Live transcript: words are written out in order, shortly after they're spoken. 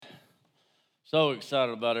So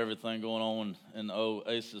excited about everything going on in the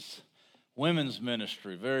Oasis Women's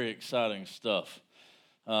Ministry. Very exciting stuff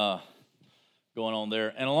going on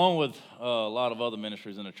there. And along with a lot of other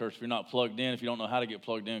ministries in the church, if you're not plugged in, if you don't know how to get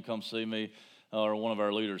plugged in, come see me or one of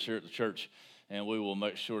our leaders here at the church, and we will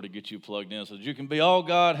make sure to get you plugged in so that you can be all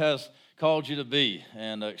God has called you to be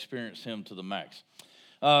and experience Him to the max.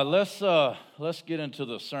 Let's get into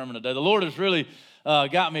the sermon today. The Lord has really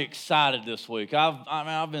got me excited this week.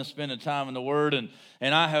 I've been spending time in the Word, and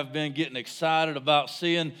I have been getting excited about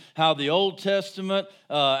seeing how the Old Testament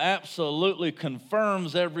absolutely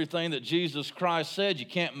confirms everything that Jesus Christ said. You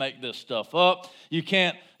can't make this stuff up. You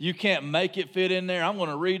can't make it fit in there. I'm going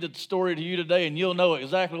to read the story to you today, and you'll know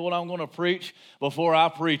exactly what I'm going to preach before I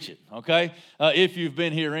preach it, okay? If you've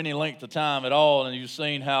been here any length of time at all and you've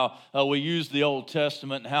seen how we use the Old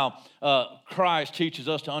Testament and how Christ teaches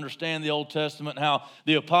us to understand the Old Testament and how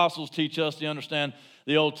the apostles teach us to understand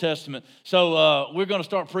the Old Testament. So we're going to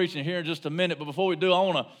start preaching here in just a minute, but before we do, I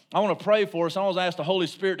want to pray for us. I want to ask the Holy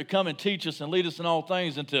Spirit to come and teach us and lead us in all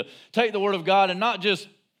things and to take the Word of God and not just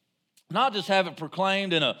have it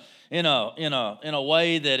proclaimed in a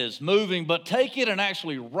way that is moving, but take it and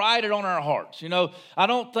actually write it on our hearts. You know, I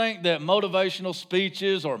don't think that motivational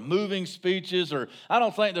speeches or moving speeches, I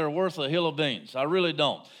don't think they're worth a hill of beans. I really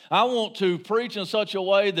don't. I want to preach in such a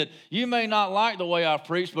way that you may not like the way I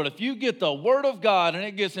preach, but if you get the Word of God and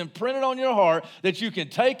it gets imprinted on your heart that you can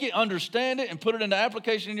take it, understand it, and put it into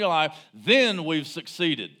application in your life, then we've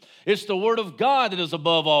succeeded. It's the Word of God that is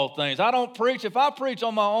above all things. I don't preach. If I preach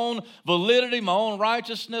on my own validity, my own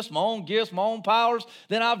righteousness, my own gifts, my own powers,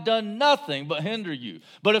 then I've done nothing but hinder you.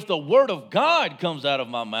 But if the Word of God comes out of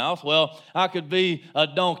my mouth, well, I could be a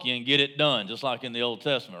donkey and get it done, just like in the Old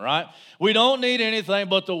Testament, right? We don't need anything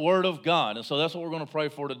but the Word of God. And so that's what we're going to pray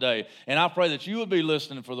for today. And I pray that you would be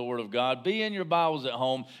listening for the Word of God. Be in your Bibles at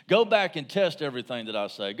home. Go back and test everything that I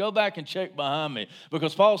say. Go back and check behind me.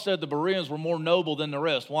 Because Paul said the Bereans were more noble than the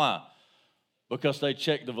rest. Why? Because they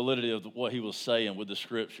checked the validity of what he was saying with the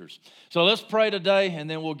Scriptures. So let's pray today, and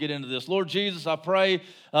then we'll get into this. Lord Jesus, I pray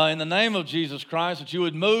in the name of Jesus Christ that you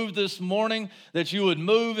would move this morning, that you would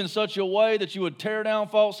move in such a way that you would tear down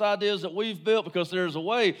false ideas that we've built, because there's a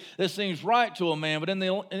way that seems right to a man, but in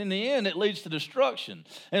the end, it leads to destruction.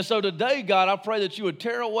 And so today, God, I pray that you would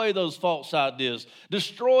tear away those false ideas,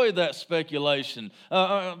 destroy that speculation,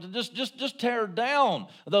 just tear down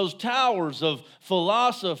those towers of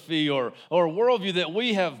philosophy or worldview that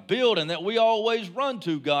we have built and that we always run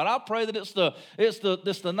to, God. I pray that it's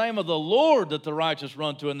the name of the Lord that the righteous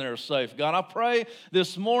run to and they're safe. God, I pray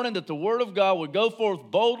this morning that the Word of God would go forth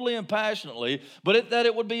boldly and passionately, but that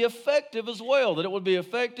it would be effective as well, that it would be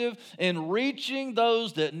effective in reaching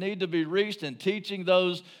those that need to be reached and teaching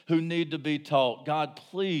those who need to be taught. God,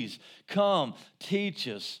 please come teach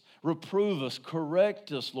us. Reprove us,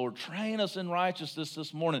 correct us, Lord. Train us in righteousness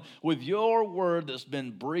this morning with your word that's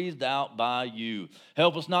been breathed out by you.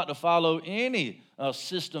 Help us not to follow any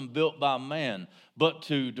system built by man, but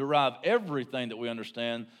to derive everything that we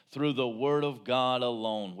understand through the word of God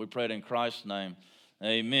alone. We pray it in Christ's name.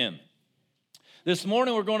 Amen. This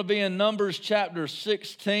morning we're going to be in Numbers chapter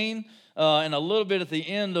 16. And a little bit at the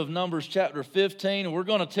end of Numbers chapter 15. And we're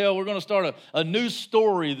going to start a new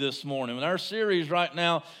story this morning. And our series right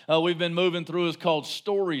now we've been moving through is called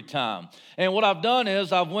Story Time. And what I've done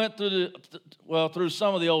is I've went through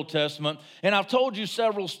some of the Old Testament, and I've told you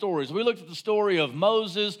several stories. We looked at the story of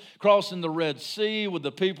Moses crossing the Red Sea with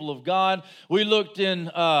the people of God. We looked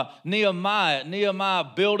in Nehemiah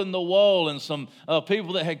building the wall, and some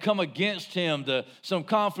people that had come against him, some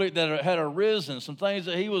conflict that had arisen, some things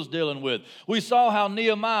that he was dealing with. We saw how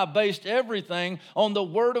Nehemiah based everything on the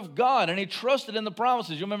Word of God, and he trusted in the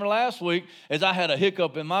promises. You remember last week, as I had a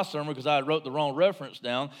hiccup in my sermon because I wrote the wrong reference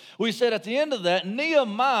down, we said at the end of that,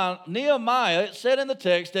 Nehemiah, it said in the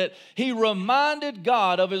text that he reminded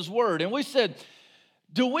God of his Word. And we said,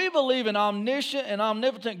 do we believe in omniscient and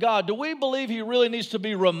omnipotent God? Do we believe he really needs to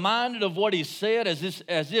be reminded of what he said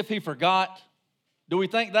as if he forgot? Do we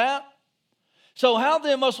think that? So how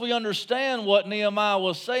then must we understand what Nehemiah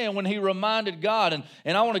was saying when he reminded God?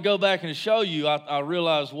 And I want to go back and show you, I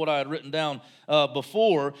realized what I had written down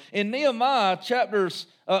before. In Nehemiah chapter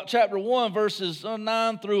 1, verses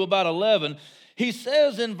 9 through about 11, he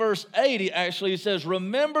says in verse 80, actually, he says,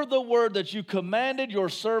 remember the word that you commanded your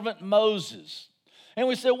servant Moses. And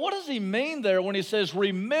we said, what does he mean there when he says,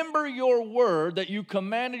 remember your word that you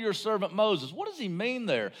commanded your servant Moses? What does he mean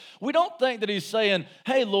there? We don't think that he's saying,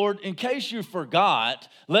 hey, Lord, in case you forgot,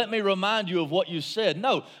 let me remind you of what you said.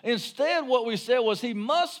 No, instead what we said was he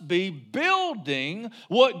must be building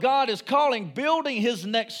what God is calling, building his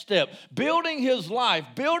next step, building his life,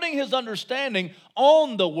 building his understanding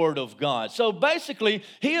on the Word of God. So basically,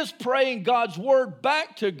 he is praying God's Word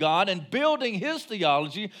back to God and building his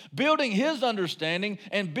theology, building his understanding,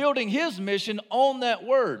 and building his mission on that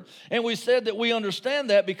Word. And we said that we understand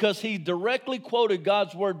that because he directly quoted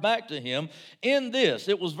God's Word back to him in this.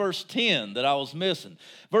 It was verse 10 that I was missing.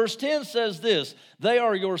 Verse 10 says this, they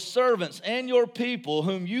are your servants and your people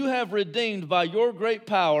whom you have redeemed by your great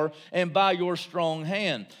power and by your strong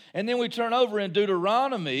hand. And then we turn over in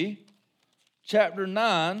Deuteronomy chapter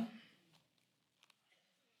 9,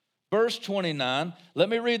 verse 29. Let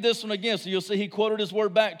me read this one again so you'll see he quoted his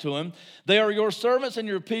word back to him. They are your servants and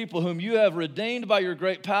your people whom you have redeemed by your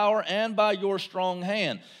great power and by your strong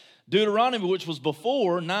hand. Deuteronomy, which was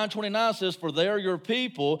before, 9:29 says, for they are your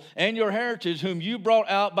people and your heritage whom you brought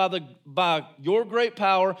out by your great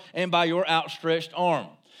power and by your outstretched arm.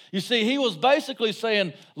 You see, he was basically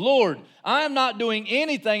saying, Lord, I am not doing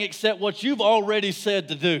anything except what you've already said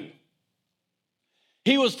to do.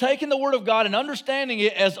 He was taking the Word of God and understanding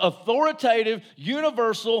it as authoritative,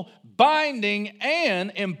 universal, binding,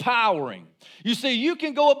 and empowering. You see, you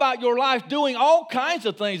can go about your life doing all kinds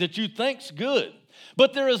of things that you think's good,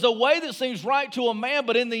 but there is a way that seems right to a man,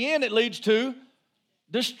 but in the end it leads to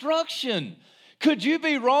destruction. Could you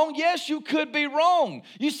be wrong? Yes, you could be wrong.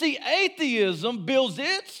 You see, atheism builds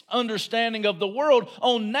its understanding of the world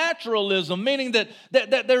on naturalism, meaning that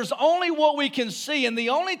there's only what we can see, and the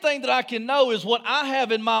only thing that I can know is what I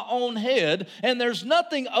have in my own head, and there's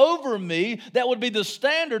nothing over me that would be the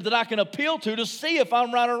standard that I can appeal to see if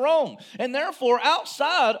I'm right or wrong. And therefore,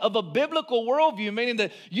 outside of a biblical worldview, meaning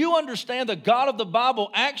that you understand the God of the Bible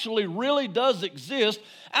actually really does exist,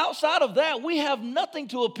 outside of that, we have nothing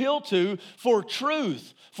to appeal to for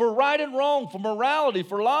truth, for right and wrong, for morality,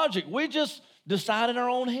 for logic. We just decide in our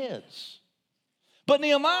own heads. But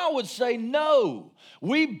Nehemiah would say, no,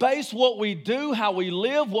 we base what we do, how we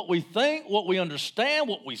live, what we think, what we understand,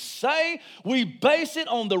 what we say, we base it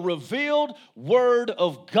on the revealed Word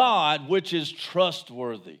of God, which is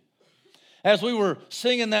trustworthy. As we were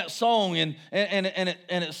singing that song and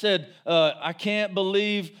it said, I can't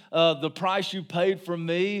believe the price you paid for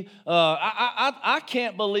me. I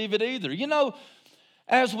can't believe it either. You know,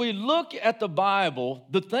 as we look at the Bible,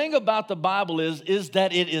 the thing about the Bible is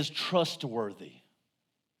that it is trustworthy.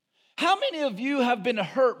 How many of you have been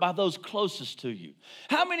hurt by those closest to you?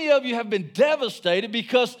 How many of you have been devastated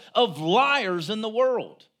because of liars in the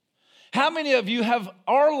world? How many of you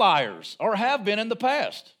are liars or have been in the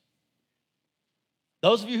past?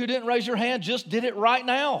 Those of you who didn't raise your hand just did it right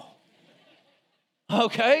now.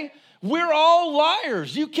 Okay? We're all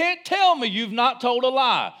liars. You can't tell me you've not told a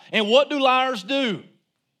lie. And what do liars do?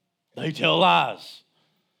 They tell lies.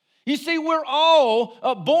 You see, we're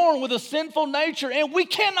all born with a sinful nature, and we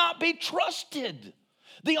cannot be trusted.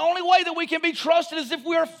 The only way that we can be trusted is if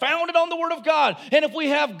we are founded on the Word of God and if we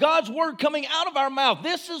have God's Word coming out of our mouth.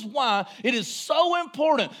 This is why it is so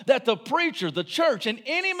important that the preacher, the church, and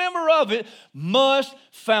any member of it must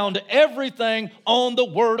found everything on the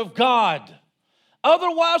Word of God.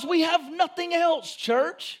 Otherwise, we have nothing else,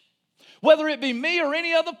 church. Whether it be me or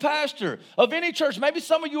any other pastor of any church, maybe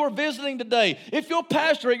some of you are visiting today. If your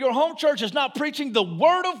pastor at your home church is not preaching the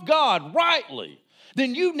Word of God rightly,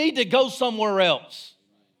 then you need to go somewhere else.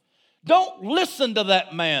 Don't listen to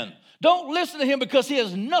that man. Don't listen to him because he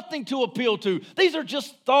has nothing to appeal to. These are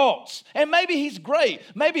just thoughts. And maybe he's great.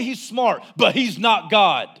 Maybe he's smart, but he's not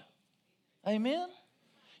God. Amen?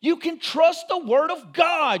 You can trust the Word of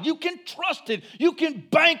God. You can trust it. You can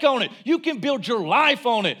bank on it. You can build your life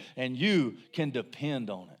on it. And you can depend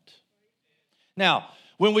on it. Now,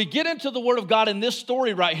 when we get into the Word of God in this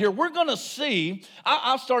story right here, we're going to see,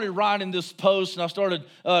 I started writing this post and I started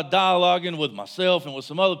dialoguing with myself and with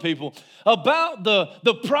some other people about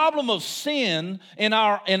the problem of sin in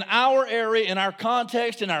our area, in our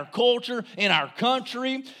context, in our culture, in our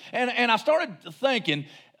country. And I started thinking,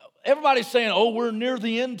 everybody's saying, oh, we're near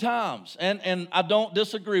the end times. And I don't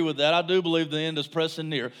disagree with that. I do believe the end is pressing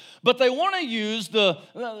near. But they want to use the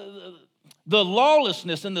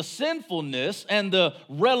lawlessness and the sinfulness and the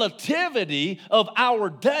relativity of our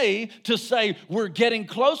day to say we're getting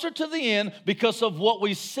closer to the end because of what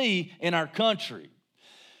we see in our country.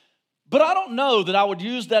 But I don't know that I would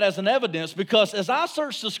use that as an evidence because as I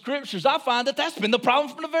search the scriptures, I find that that's been the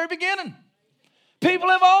problem from the very beginning. People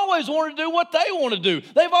have always wanted to do what they want to do.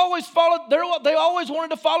 They always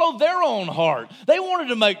wanted to follow their own heart. They wanted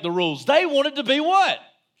to make the rules. They wanted to be what?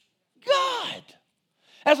 God.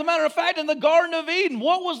 As a matter of fact, in the Garden of Eden,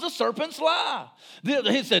 what was the serpent's lie?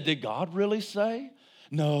 He said, did God really say?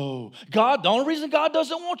 No. God, the only reason God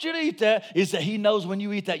doesn't want you to eat that is that he knows when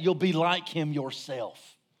you eat that, you'll be like him yourself.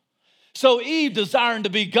 So Eve, desiring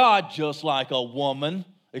to be God, just like a woman,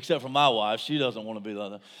 except for my wife, she doesn't want to be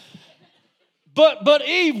like that. But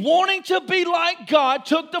Eve, wanting to be like God,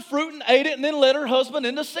 took the fruit and ate it and then led her husband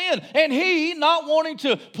into sin. And he, not wanting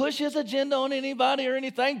to push his agenda on anybody or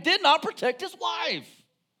anything, did not protect his wife.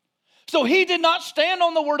 So he did not stand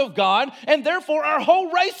on the word of God, and therefore our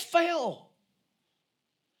whole race fell.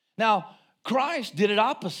 Now, Christ did it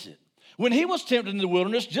opposite. When he was tempted in the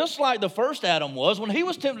wilderness, just like the first Adam was, when he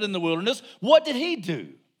was tempted in the wilderness, what did he do?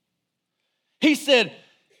 He said,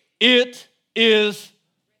 it is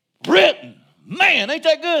written. Man, ain't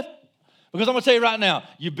that good? Because I'm going to tell you right now,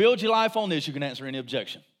 you build your life on this, you can answer any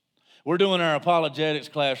objection. We're doing our apologetics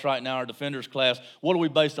class right now, our defenders class. What do we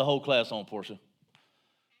base the whole class on, Portia?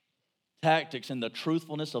 Tactics and the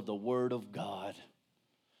truthfulness of the Word of God.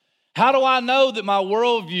 How do I know that my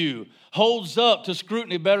worldview holds up to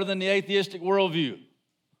scrutiny better than the atheistic worldview?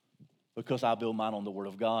 Because I build mine on the Word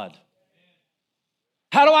of God.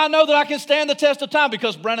 How do I know that I can stand the test of time?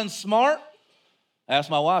 Because Brennan's smart? Ask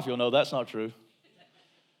my wife, you'll know that's not true.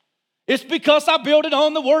 It's because I build it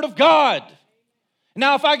on the Word of God.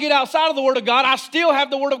 Now, if I get outside of the Word of God, I still have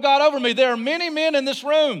the Word of God over me. There are many men in this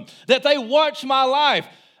room that they watch my life.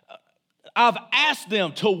 I've asked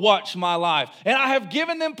them to watch my life, and I have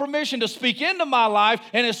given them permission to speak into my life,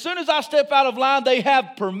 and as soon as I step out of line, they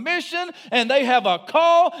have permission, and they have a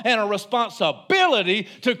call and a responsibility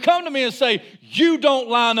to come to me and say, you don't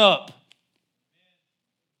line up.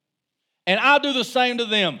 And I do the same to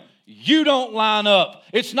them. You don't line up.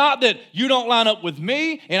 It's not that you don't line up with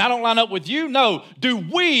me, and I don't line up with you. No, do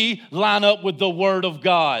we line up with the Word of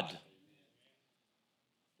God?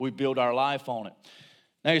 We build our life on it.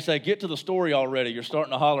 Now you say, get to the story already. You're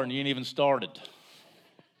starting to holler and you ain't even started.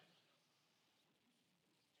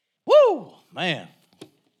 Woo, man.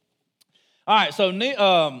 All right, so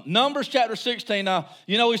Numbers chapter 16. Now,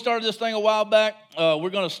 you know we started this thing a while back.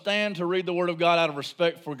 We're going to stand to read the Word of God out of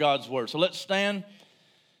respect for God's Word. So let's stand,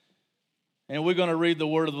 and we're going to read the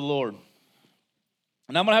Word of the Lord.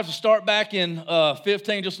 And I'm going to have to start back in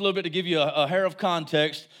 15 just a little bit to give you a hair of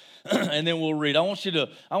context. And then we'll read. I want you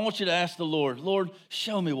to ask the Lord,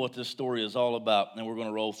 show me what this story is all about, and we're going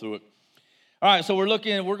to roll through it. All right, so we're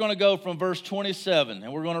going to go from verse 27,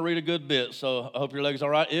 and we're going to read a good bit, so I hope your legs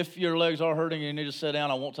are all right. If your legs are hurting and you need to sit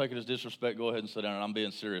down, I won't take it as disrespect. Go ahead and sit down, and I'm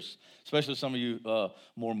being serious, especially some of you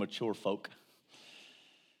more mature folk.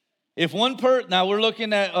 Now we're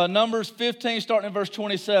looking at Numbers 15, starting in verse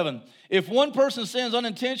 27. If one person sins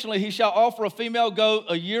unintentionally, he shall offer a female goat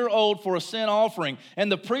a year old for a sin offering,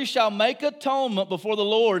 and the priest shall make atonement before the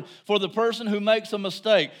Lord for the person who makes a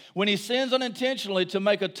mistake. When he sins unintentionally, to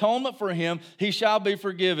make atonement for him, he shall be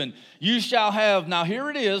forgiven. You shall have, now here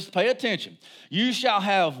it is, pay attention. You shall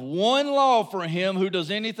have one law for him who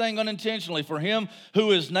does anything unintentionally, for him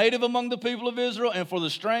who is native among the people of Israel, and for the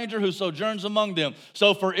stranger who sojourns among them.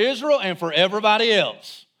 So for Israel and for everybody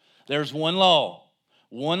else, there's one law.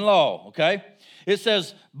 One law, okay? It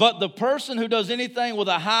says, but the person who does anything with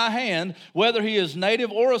a high hand, whether he is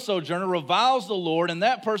native or a sojourner, reviles the Lord, and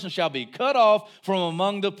that person shall be cut off from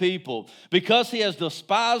among the people. Because he has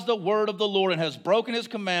despised the word of the Lord and has broken his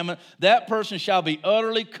commandment, that person shall be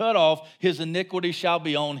utterly cut off. His iniquity shall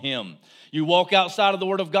be on him. You walk outside of the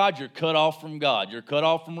word of God, you're cut off from God. You're cut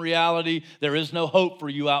off from reality. There is no hope for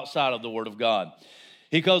you outside of the word of God.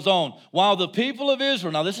 He goes on, while the people of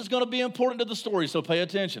Israel, now this is going to be important to the story, so pay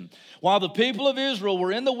attention. While the people of Israel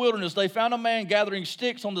were in the wilderness, they found a man gathering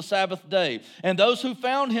sticks on the Sabbath day. And those who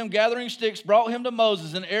found him gathering sticks brought him to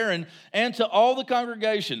Moses and Aaron and to all the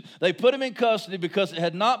congregation. They put him in custody because it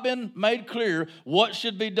had not been made clear what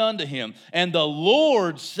should be done to him. And the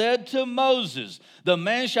Lord said to Moses, the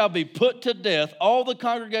man shall be put to death. All the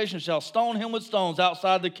congregation shall stone him with stones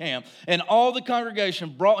outside the camp. And all the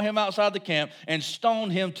congregation brought him outside the camp and stoned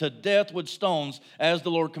him to death with stones as the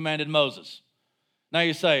Lord commanded Moses. Now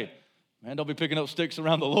you say, man, don't be picking up sticks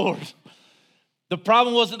around the Lord. The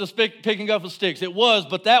problem wasn't the picking up of sticks. It was,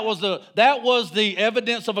 but that was the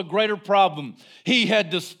evidence of a greater problem. He had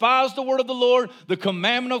despised the word of the Lord. The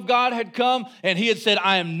commandment of God had come, and he had said,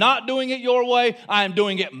 I am not doing it your way. I am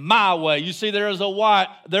doing it my way. You see, there is a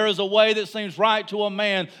way that seems right to a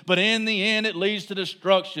man, but in the end, it leads to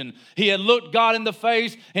destruction. He had looked God in the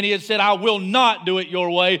face, and he had said, I will not do it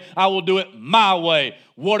your way. I will do it my way.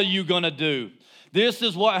 What are you going to do? this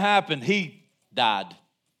is what happened. He died.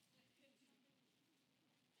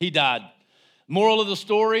 He died. Moral of the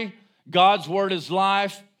story, God's word is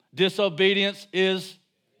life. Disobedience is,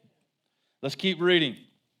 let's keep reading.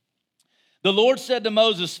 The Lord said to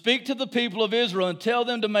Moses, speak to the people of Israel and tell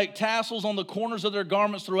them to make tassels on the corners of their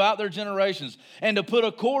garments throughout their generations, and to put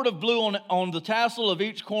a cord of blue on the tassel of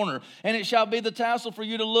each corner. And it shall be the tassel for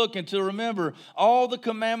you to look and to remember all the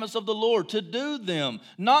commandments of the Lord, to do them,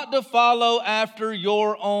 not to follow after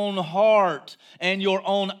your own heart and your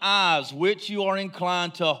own eyes, which you are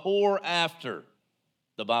inclined to whore after.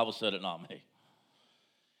 The Bible said it, not me.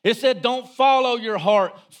 It said, don't follow your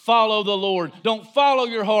heart, follow the Lord. Don't follow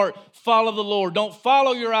your heart, follow the Lord. Don't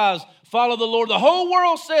follow your eyes, follow the Lord. The whole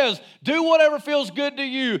world says, do whatever feels good to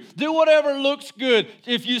you. Do whatever looks good.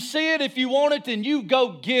 If you see it, if you want it, then you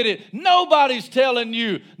go get it. Nobody's telling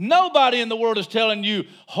you. Nobody in the world is telling you,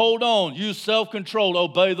 hold on, use self-control,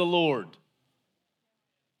 obey the Lord.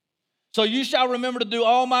 So you shall remember to do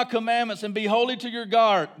all my commandments and be holy to your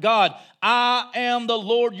God. I am the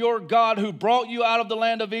Lord your God who brought you out of the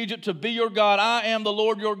land of Egypt to be your God. I am the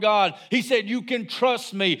Lord your God. He said, you can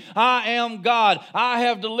trust me. I am God. I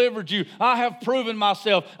have delivered you. I have proven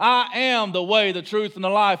myself. I am the way, the truth, and the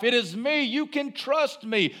life. It is me. You can trust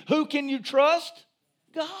me. Who can you trust?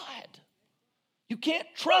 God. You can't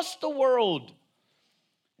trust the world.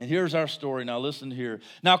 And here's our story. Now listen here.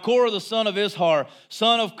 Now Korah, the son of Izhar,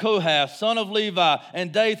 son of Kohath, son of Levi,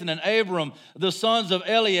 and Dathan, and Abiram, the sons of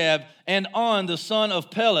Eliab, and On, the son of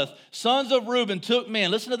Peleth, sons of Reuben, took men.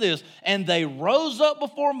 Listen to this. And they rose up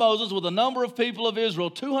before Moses with a number of people of Israel,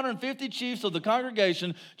 250 chiefs of the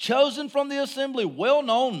congregation, chosen from the assembly,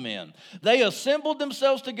 well-known men. They assembled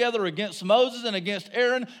themselves together against Moses and against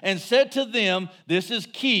Aaron, and said to them, this is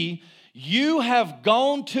key, you have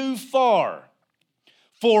gone too far.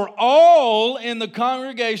 For all in the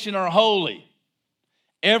congregation are holy,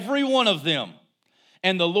 every one of them,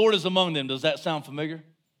 and the Lord is among them. Does that sound familiar?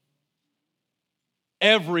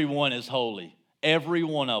 Everyone is holy, every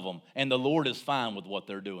one of them, and the Lord is fine with what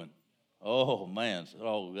they're doing. Oh, man.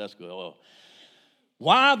 Oh, that's good. Oh.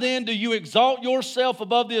 Why then do you exalt yourself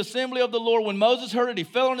above the assembly of the Lord? When Moses heard it, he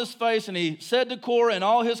fell on his face, and he said to Korah and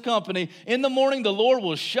all his company, in the morning the Lord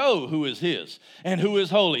will show who is his and who is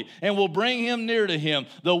holy, and will bring him near to him.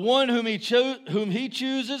 The one whom he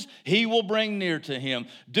chooses, he will bring near to him.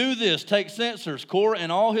 Do this, take censers, Korah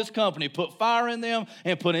and all his company, put fire in them,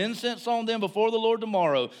 and put incense on them before the Lord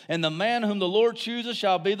tomorrow. And the man whom the Lord chooses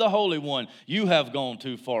shall be the holy one. You have gone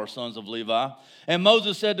too far, sons of Levi. And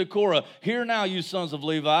Moses said to Korah, hear now, you sons of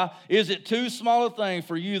Levi, is it too small a thing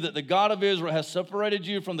for you that the God of Israel has separated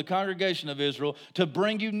you from the congregation of Israel to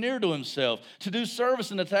bring you near to himself, to do service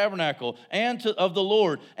in the tabernacle of the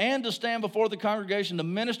Lord, and to stand before the congregation to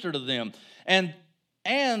minister to them, and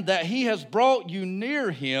that he has brought you near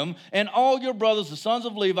him, and all your brothers, the sons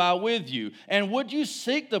of Levi, with you? And would you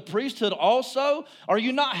seek the priesthood also? Are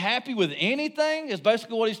you not happy with anything? Is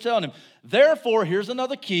basically what he's telling him. Therefore, here's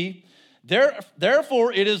another key.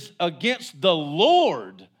 Therefore, it is against the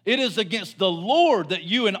Lord. It is against the Lord that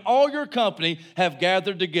you and all your company have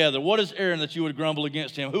gathered together. What is Aaron that you would grumble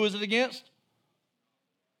against him? Who is it against?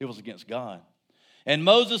 It was against God. And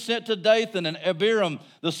Moses sent to Dathan and Abiram,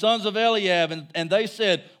 the sons of Eliab, and they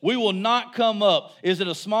said, we will not come up. Is it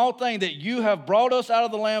a small thing that you have brought us out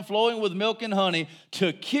of the land flowing with milk and honey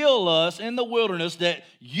to kill us in the wilderness, that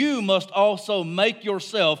you must also make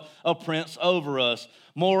yourself a prince over us?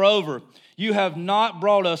 Moreover, you have not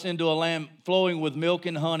brought us into a land flowing with milk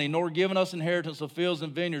and honey, nor given us inheritance of fields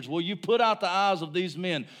and vineyards. Will you put out the eyes of these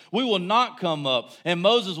men? We will not come up. And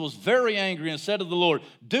Moses was very angry and said to the Lord,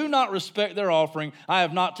 do not respect their offering. I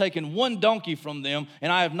have not taken one donkey from them,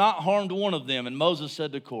 and I have not harmed one of them. And Moses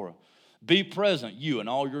said to Korah, be present, you and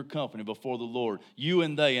all your company, before the Lord, you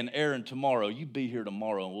and they and Aaron tomorrow. You be here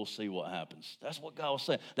tomorrow, and we'll see what happens. That's what God was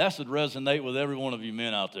saying. That should resonate with every one of you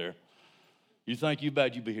men out there. You think you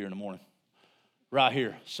bad, you be here in the morning. Right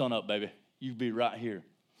here, sun up, baby. You be right here.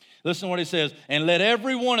 Listen to what he says. And let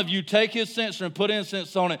every one of you take his censer and put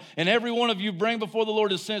incense on it. And every one of you bring before the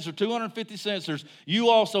Lord his censer, 250 censers. You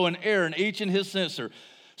also and Aaron, each in his censer.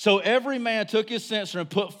 So every man took his censer and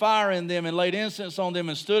put fire in them and laid incense on them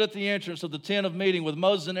and stood at the entrance of the tent of meeting with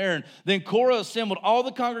Moses and Aaron. Then Korah assembled all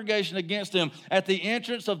the congregation against them at the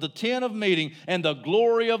entrance of the tent of meeting, and the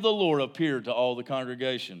glory of the Lord appeared to all the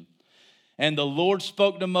congregation. And the Lord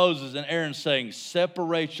spoke to Moses and Aaron, saying,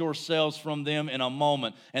 separate yourselves from them in a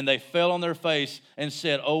moment. And they fell on their face and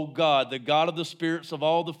said, O God, the God of the spirits of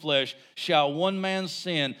all the flesh, shall one man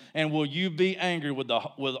sin, and will you be angry with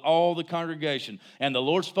all the congregation? And the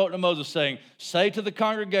Lord spoke to Moses, saying, say to the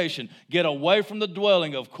congregation, get away from the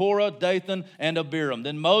dwelling of Korah, Dathan, and Abiram.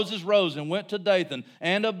 Then Moses rose and went to Dathan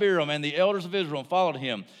and Abiram, and the elders of Israel followed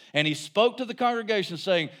him. And he spoke to the congregation,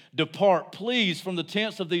 saying, depart, please, from the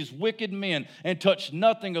tents of these wicked men, and touch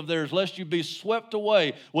nothing of theirs, lest you be swept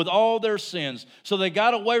away with all their sins. So they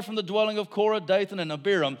got away from the dwelling of Korah, Dathan, and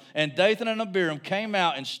Abiram. And Dathan and Abiram came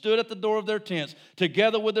out and stood at the door of their tents,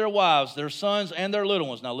 together with their wives, their sons, and their little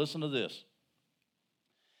ones. Now listen to this.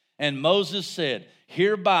 And Moses said,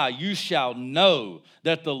 hereby you shall know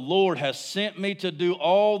that the Lord has sent me to do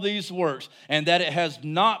all these works, and that it has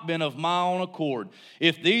not been of my own accord.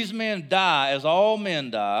 If these men die as all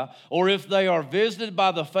men die, or if they are visited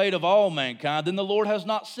by the fate of all mankind, then the Lord has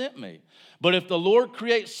not sent me. But if the Lord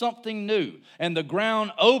creates something new, and the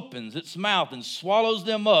ground opens its mouth and swallows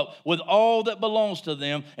them up with all that belongs to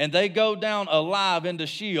them, and they go down alive into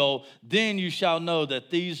Sheol, then you shall know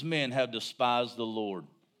that these men have despised the Lord.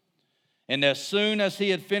 And as soon as he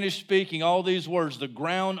had finished speaking all these words, the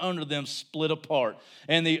ground under them split apart,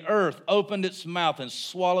 and the earth opened its mouth and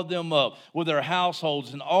swallowed them up with their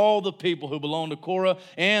households and all the people who belonged to Korah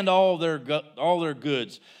and all their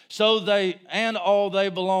goods. So they and all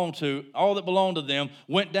that belonged to them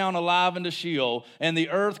went down alive into Sheol, and the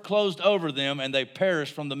earth closed over them, and they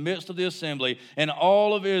perished from the midst of the assembly. And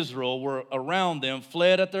all of Israel were around them,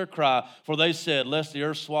 fled at their cry, for they said, lest the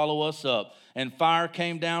earth swallow us up. And fire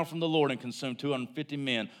came down from the Lord and consumed 250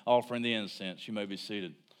 men offering the incense. You may be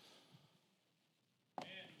seated.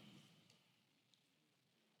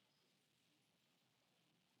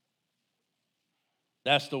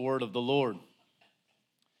 That's the word of the Lord.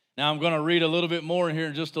 Now I'm going to read a little bit more in here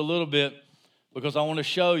in just a little bit, because I want to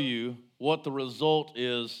show you what the result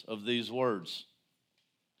is of these words.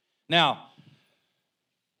 Now,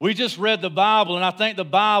 we just read the Bible, and I think the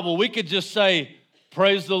Bible, we could just say,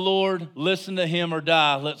 praise the Lord, listen to him or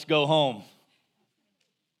die, let's go home.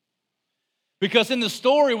 Because in the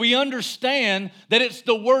story, we understand that it's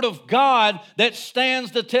the word of God that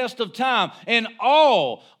stands the test of time. And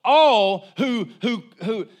all who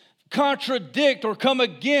contradict or come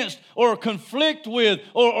against or conflict with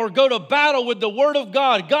or go to battle with the word of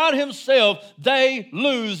God, God himself, they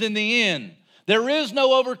lose in the end. There is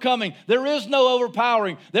no overcoming. There is no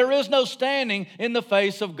overpowering. There is no standing in the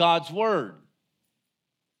face of God's word.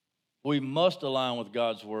 We must align with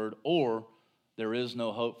God's word, or there is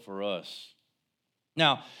no hope for us.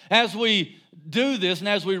 Now, as we do this and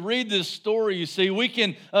as we read this story, you see, we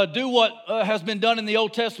can do what has been done in the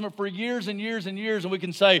Old Testament for years and years and years, and we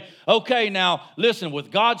can say, okay, now, listen, with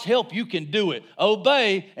God's help, you can do it.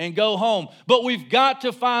 Obey and go home. But we've got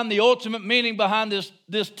to find the ultimate meaning behind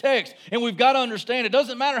this text, and we've got to understand it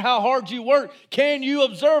doesn't matter how hard you work. Can you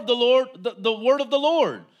observe the word of the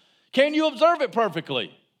Lord? Can you observe it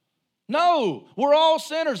perfectly? No, we're all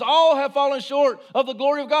sinners. All have fallen short of the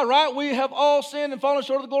glory of God, right? We have all sinned and fallen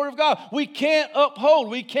short of the glory of God. We can't uphold,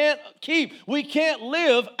 we can't keep, we can't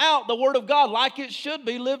live out the word of God like it should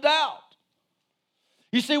be lived out.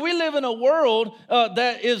 You see, we live in a world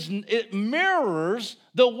it mirrors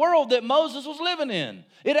the world that Moses was living in.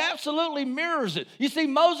 It absolutely mirrors it. You see,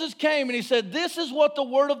 Moses came and he said, this is what the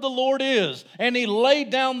word of the Lord is. And he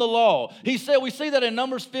laid down the law. He said, we see that in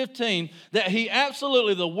Numbers 15, that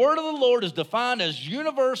the word of the Lord is defined as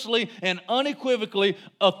universally and unequivocally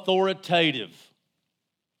authoritative.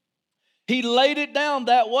 He laid it down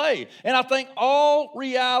that way. And I think all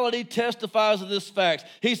reality testifies of this fact.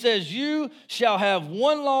 He says, you shall have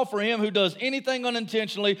one law for him who does anything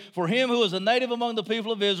unintentionally, for him who is a native among the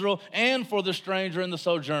people of Israel, and for the stranger and the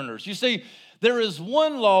sojourners. You see, there is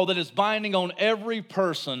one law that is binding on every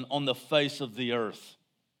person on the face of the earth.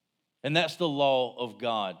 And that's the law of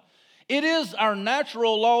God. It is our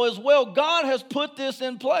natural law as well. God has put this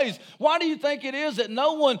in place. Why do you think it is that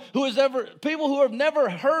people who have never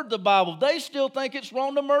heard the Bible, they still think it's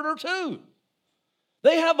wrong to murder too?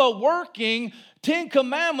 They have a working 10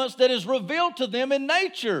 commandments that is revealed to them in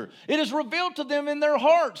nature. It is revealed to them in their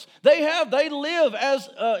hearts. They live as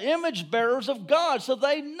image bearers of God, so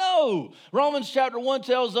they know. Romans chapter 1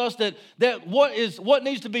 tells us that what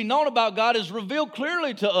needs to be known about God is revealed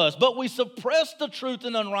clearly to us, but we suppress the truth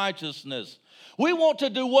in unrighteousness. We want to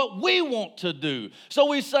do what we want to do. So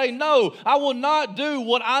we say, no, I will not do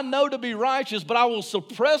what I know to be righteous, but I will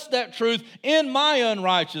suppress that truth in my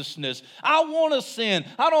unrighteousness. I want to sin.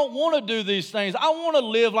 I don't want to do these things. I want to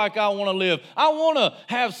live like I want to live. I want to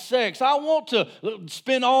have sex. I want to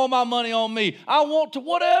spend all my money on me. I want to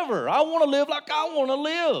whatever. I want to live like I want to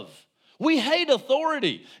live. We hate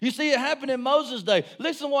authority. You see, it happened in Moses' day.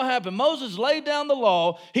 Listen to what happened. Moses laid down the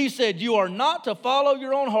law. He said, you are not to follow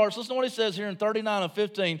your own hearts. Listen to what he says here in 39 and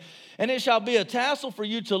 15. And it shall be a tassel for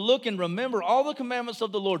you to look and remember all the commandments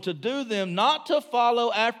of the Lord, to do them, not to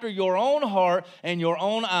follow after your own heart and your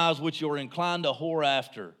own eyes, which you are inclined to whore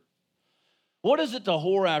after. What is it to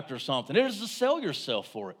whore after something? It is to sell yourself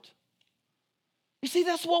for it. You see,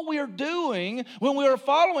 that's what we are doing when we are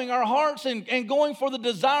following our hearts and going for the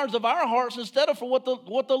desires of our hearts instead of for what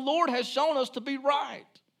the Lord has shown us to be right.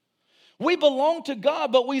 We belong to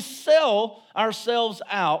God, but we sell ourselves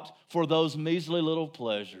out for those measly little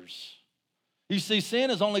pleasures. You see,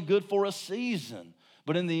 sin is only good for a season,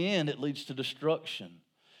 but in the end, it leads to destruction.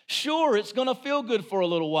 Sure, it's going to feel good for a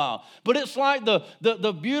little while, but it's like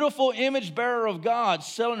the beautiful image bearer of God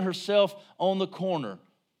selling herself on the corner,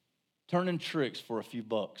 turning tricks for a few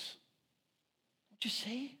bucks. Don't you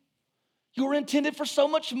see? You were intended for so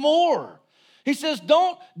much more. He says,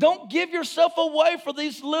 don't give yourself away for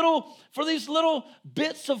these little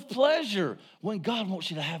bits of pleasure when God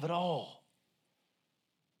wants you to have it all.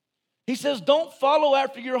 He says, don't follow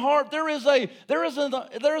after your heart. There is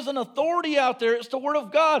an authority out there. It's the Word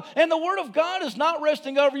of God. And the Word of God is not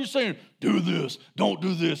resting over you saying, do this, don't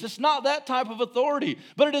do this. It's not that type of authority.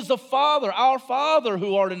 But it is the Father, our Father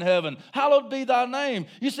who art in heaven. Hallowed be thy name.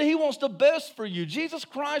 You see, He wants the best for you. Jesus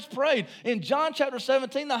Christ prayed in John chapter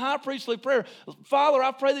 17, the high priestly prayer, Father,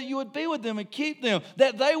 I pray that you would be with them and keep them,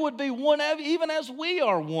 that they would be one even as we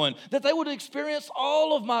are one, that they would experience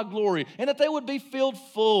all of my glory, and that they would be filled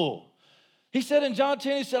full. He said in John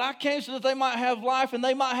 10, he said, I came so that they might have life and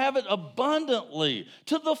they might have it abundantly,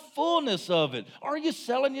 to the fullness of it. Are you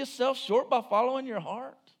selling yourself short by following your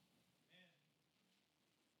heart?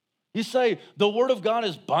 You say, the Word of God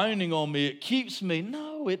is binding on me. It keeps me.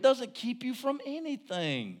 No, it doesn't keep you from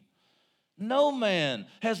anything. No man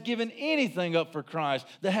has given anything up for Christ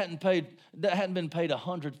that hadn't been paid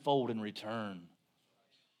 100-fold in return.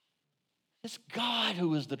 It's God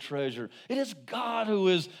who is the treasure. It is God who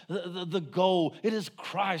is the goal. It is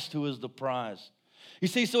Christ who is the prize. You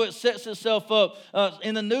see, so it sets itself up.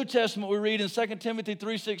 In the New Testament, we read in 2 Timothy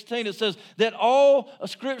 3:16, it says that all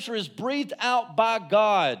Scripture is breathed out by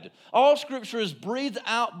God. All Scripture is breathed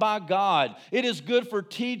out by God. It is good for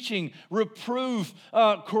teaching, reproof,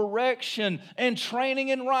 correction, and training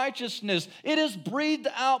in righteousness. It is breathed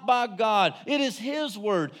out by God. It is His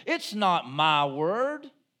word. It's not my word.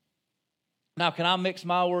 Now, can I mix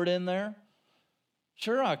my word in there?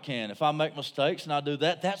 Sure I can. If I make mistakes and I do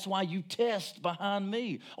that, that's why you test behind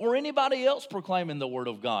me or anybody else proclaiming the Word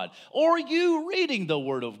of God or you reading the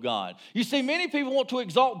Word of God. You see, many people want to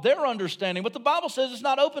exalt their understanding, but the Bible says it's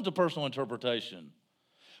not open to personal interpretation.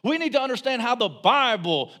 We need to understand how the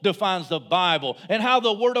Bible defines the Bible and how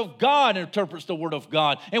the Word of God interprets the Word of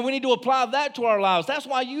God, and we need to apply that to our lives. That's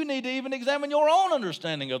why you need to even examine your own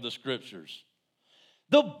understanding of the Scriptures.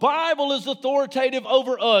 The Bible is authoritative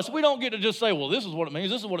over us. We don't get to just say, well, this is what it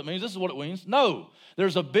means, this is what it means, this is what it means. No,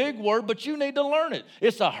 there's a big word, but you need to learn it.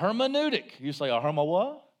 It's a hermeneutic. You say, a herma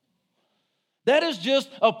what? That is just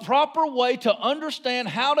a proper way to understand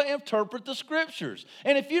how to interpret the Scriptures.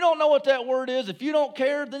 And if you don't know what that word is, if you don't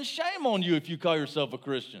care, then shame on you if you call yourself a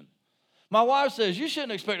Christian. My wife says, you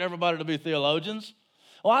shouldn't expect everybody to be theologians.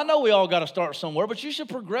 Well, I know we all got to start somewhere, but you should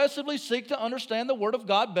progressively seek to understand the Word of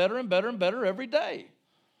God better and better and better every day.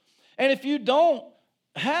 And if you don't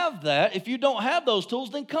have that, if you don't have those tools,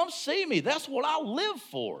 then come see me. That's what I live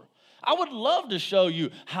for. I would love to show you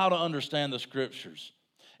how to understand the Scriptures.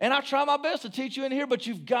 And I try my best to teach you in here, but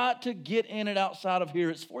you've got to get in it outside of here.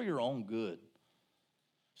 It's for your own good.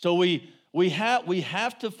 So we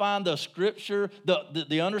have to find the Scripture,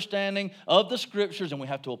 the understanding of the Scriptures, and we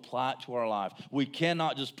have to apply it to our life. We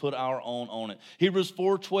cannot just put our own on it. Hebrews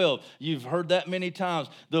 4:12, you've heard that many times.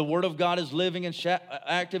 The Word of God is living and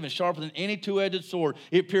active and sharper than any two-edged sword.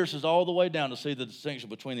 It pierces all the way down to see the distinction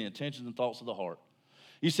between the intentions and thoughts of the heart.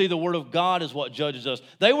 You see, the Word of God is what judges us.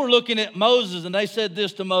 They were looking at Moses, and they said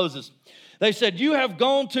this to Moses. They said, you have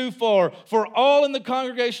gone too far, for all in the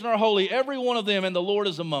congregation are holy, every one of them, and the Lord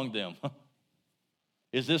is among them.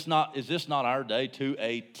 Is this not our day to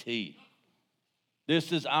a T?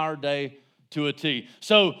 This is our day to a T.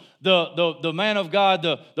 So the man of God,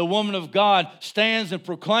 the woman of God stands and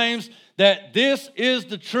proclaims that this is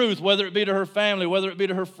the truth, whether it be to her family, whether it be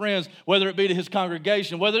to her friends, whether it be to his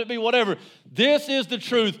congregation, whether it be whatever. This is the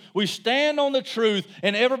truth. We stand on the truth,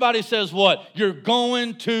 and everybody says what? You're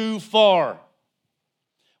going too far.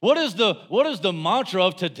 What is the mantra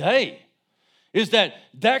of today? Is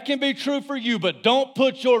that can be true for you, but don't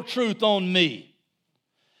put your truth on me.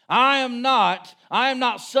 I am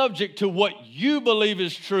not subject to what you believe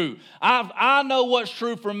is true. I know what's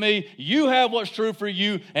true for me. You have what's true for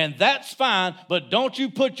you, and that's fine, but don't you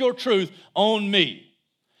put your truth on me.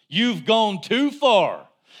 You've gone too far.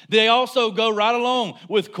 They also go right along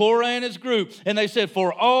with Korah and his group, and they said,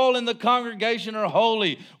 for all in the congregation are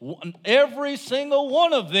holy, every single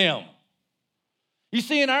one of them. You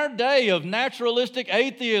see, in our day of naturalistic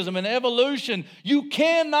atheism and evolution, you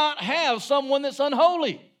cannot have someone that's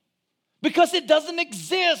unholy. Because it doesn't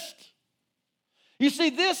exist. You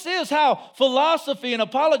see, this is how philosophy and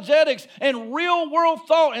apologetics and real world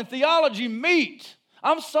thought and theology meet.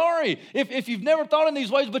 I'm sorry if you've never thought in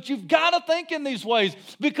these ways, but you've got to think in these ways.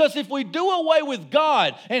 Because if we do away with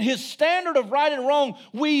God and his standard of right and wrong,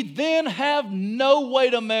 we then have no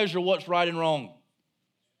way to measure what's right and wrong.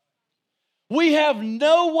 We have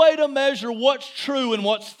no way to measure what's true and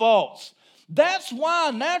what's false. That's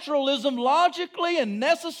why naturalism logically and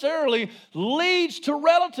necessarily leads to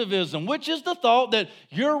relativism, which is the thought that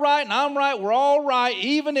you're right and I'm right, we're all right,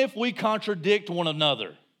 even if we contradict one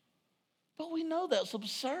another. But we know that's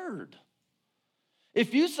absurd.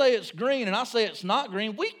 If you say it's green and I say it's not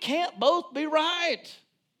green, we can't both be right.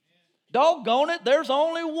 Doggone it, there's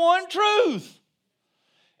only one truth.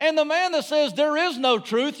 And the man that says there is no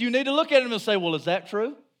truth, you need to look at him and say, well, is that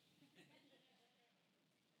true?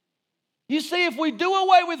 You see, if we do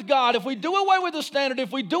away with God, if we do away with the standard,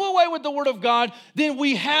 if we do away with the Word of God, then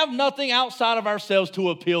we have nothing outside of ourselves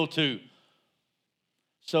to appeal to.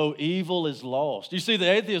 So evil is lost. You see, the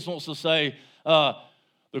atheist wants to say,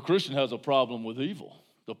 the Christian has a problem with evil,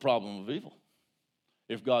 the problem of evil.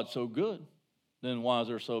 If God's so good, then why is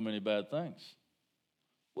there so many bad things?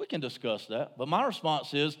 We can discuss that. But my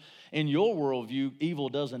response is, in your worldview, evil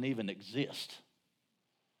doesn't even exist.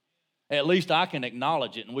 At least I can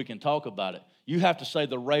acknowledge it and we can talk about it. You have to say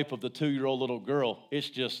the rape of the 2-year-old little girl, it's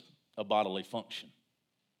just a bodily function.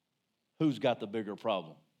 Who's got the bigger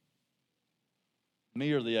problem?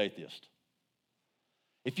 Me or the atheist?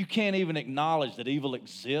 If you can't even acknowledge that evil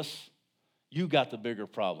exists, you got the bigger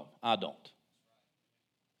problem. I don't.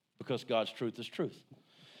 Because God's truth is truth.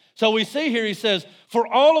 So we see here, he says, for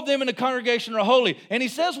all of them in the congregation are holy. And he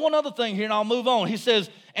says one other thing here, and I'll move on. He says,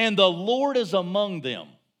 and the Lord is among them.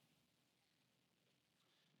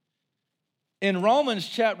 In Romans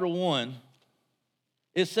chapter 1,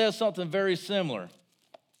 it says something very similar.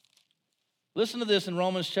 Listen to this in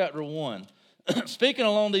Romans chapter 1. Speaking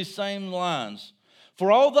along these same lines.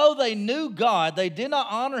 For although they knew God, they did not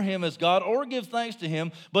honor him as God or give thanks to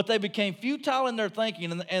him, but they became futile in their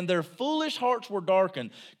thinking, and their foolish hearts were darkened.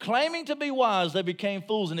 Claiming to be wise, they became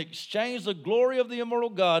fools and exchanged the glory of the immortal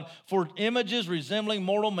God for images resembling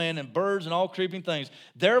mortal man and birds and all creeping things.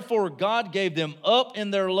 Therefore God gave them up in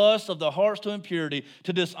their lust of the hearts to impurity,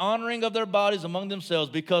 to dishonoring of their bodies among themselves,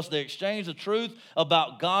 because they exchanged the truth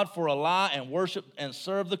about God for a lie and worshiped and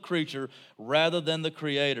served the creature rather than the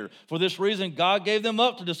Creator. For this reason God gave them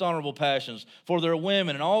up to dishonorable passions for their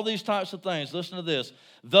women and all these types of things. Listen to this.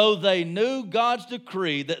 Though they knew God's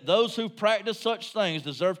decree that those who practice such things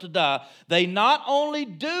deserve to die, they not only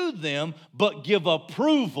do them, but give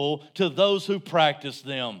approval to those who practice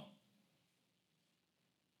them.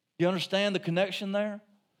 You understand the connection there?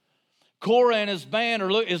 Korah and his band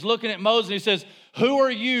is looking at Moses and he says, who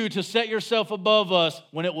are you to set yourself above us?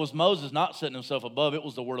 When it was Moses not setting himself above, it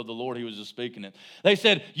was the word of the Lord he was just speaking it. They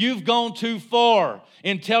said, you've gone too far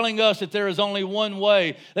in telling us that there is only one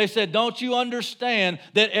way. They said, don't you understand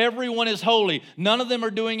that everyone is holy? None of them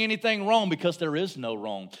are doing anything wrong because there is no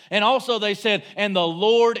wrong. And also they said, and the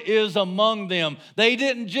Lord is among them. They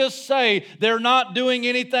didn't just say they're not doing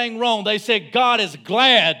anything wrong. They said God is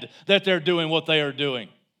glad that they're doing what they are doing.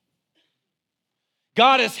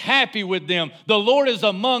 God is happy with them. The Lord is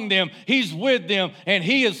among them. He's with them, and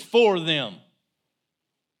He is for them.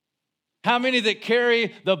 How many that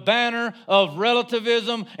carry the banner of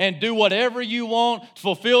relativism and do whatever you want,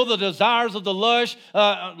 fulfill the desires of the lust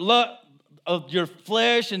of your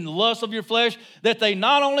flesh and the lust of your flesh, that they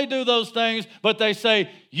not only do those things, but they say,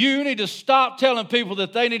 you need to stop telling people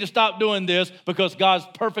that they need to stop doing this because God's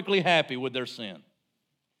perfectly happy with their sin.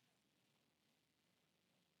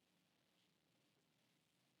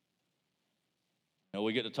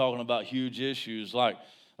 We get to talking about huge issues like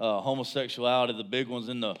homosexuality, the big ones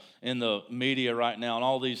in the media right now, and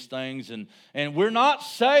all these things. And we're not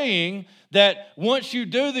saying that once you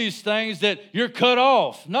do these things that you're cut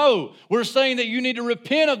off. No, we're saying that you need to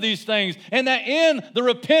repent of these things, and that in the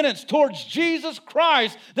repentance towards Jesus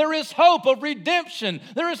Christ, there is hope of redemption.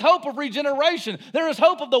 There is hope of regeneration. There is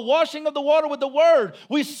hope of the washing of the water with the word.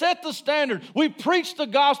 We set the standard. We preach the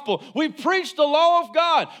gospel. We preach the law of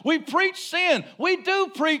God. We preach sin. We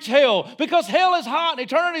do preach hell because hell is hot and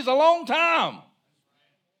eternity is a long time.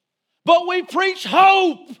 But we preach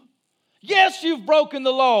hope. Yes, you've broken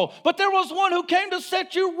the law, but there was one who came to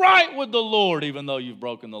set you right with the Lord, even though you've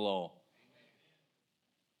broken the law.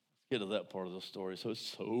 Get to that part of the story. So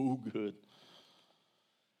it's so good.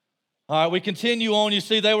 All right, we continue on. You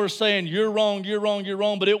see, they were saying, you're wrong, you're wrong, you're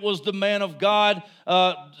wrong. But it was the man of God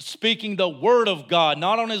speaking the word of God,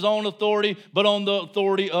 not on his own authority, but on the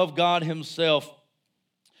authority of God himself.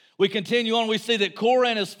 We continue on. We see that Korah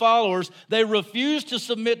and his followers, they refuse to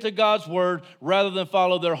submit to God's word rather than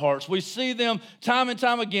follow their hearts. We see them time and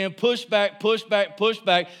time again push back, push back, push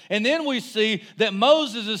back. And then we see that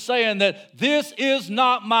Moses is saying that this is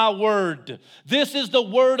not my word. This is the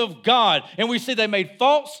word of God. And we see they made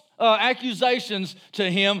false accusations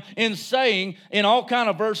to him in saying, in all kind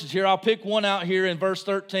of verses here, I'll pick one out here in verse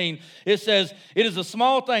 13. It says, it is a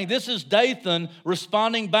small thing. This is Dathan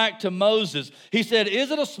responding back to Moses. He said,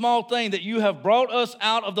 is it a small thing that you have brought us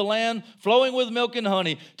out of the land flowing with milk and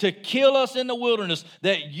honey to kill us in the wilderness,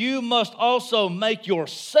 that you must also make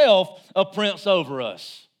yourself a prince over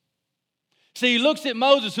us? See, he looks at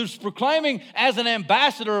Moses, who's proclaiming as an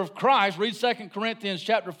ambassador of Christ. Read 2 Corinthians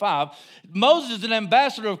chapter 5. Moses is an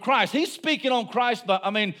ambassador of Christ. He's speaking on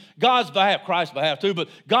God's behalf, Christ's behalf too, but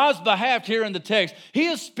God's behalf here in the text. He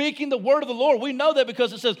is speaking the word of the Lord. We know that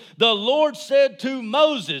because it says, the Lord said to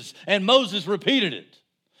Moses, and Moses repeated it.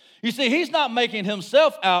 You see, he's not making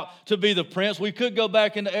himself out to be the prince. We could go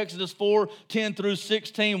back into Exodus 4:10 through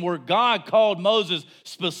 16, where God called Moses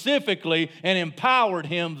specifically and empowered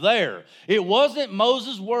him there. It wasn't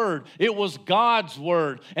Moses' word. It was God's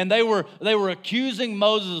word. And they were accusing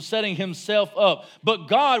Moses of setting himself up. But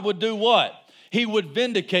God would do what? He would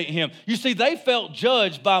vindicate him. You see, they felt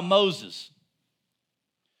judged by Moses.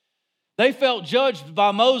 They felt judged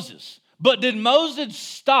by Moses. But did Moses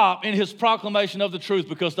stop in his proclamation of the truth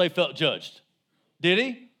because they felt judged? Did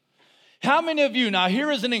he? How many of you, now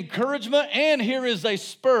here is an encouragement and here is a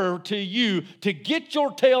spur to you to get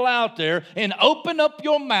your tail out there and open up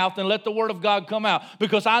your mouth and let the word of God come out.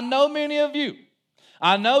 Because I know many of you.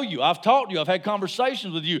 I know you. I've talked to you. I've had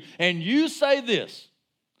conversations with you. And you say this,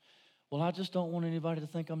 well, I just don't want anybody to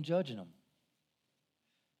think I'm judging them.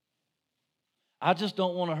 I just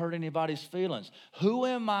don't want to hurt anybody's feelings. Who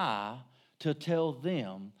am I to tell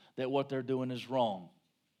them that what they're doing is wrong?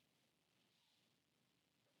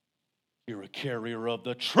 You're a carrier of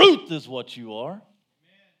the truth is what you are.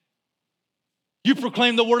 You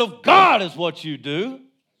proclaim the word of God is what you do.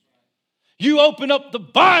 You open up the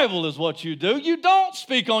Bible is what you do. You don't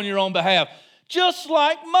speak on your own behalf. Just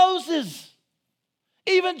like Moses.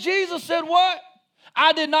 Even Jesus said what?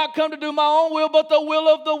 I did not come to do my own will, but the will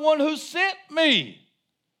of the one who sent me.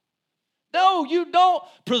 No, you don't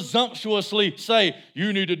presumptuously say,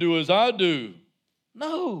 you need to do as I do.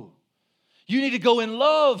 No. You need to go in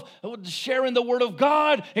love, sharing the word of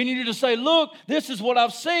God, and you need to say, look, this is what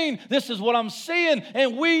I've seen, this is what I'm seeing,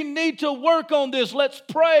 and we need to work on this. Let's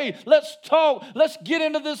pray, let's talk, let's get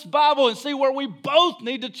into this Bible and see where we both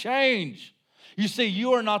need to change. You see,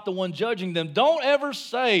 you are not the one judging them. Don't ever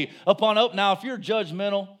say now if you're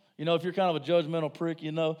judgmental, if you're kind of a judgmental prick,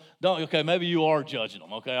 maybe you are judging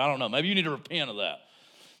them, okay? I don't know. Maybe you need to repent of that.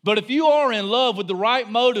 But if you are in love with the right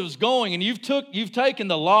motives going and you've taken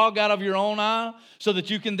the log out of your own eye so that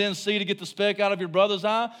you can then see to get the speck out of your brother's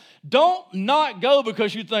eye, don't not go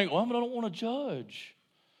because you think, well, I don't want to judge.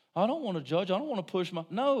 I don't want to judge. I don't want to push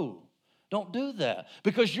No, don't do that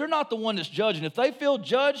because you're not the one that's judging. If they feel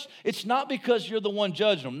judged, it's not because you're the one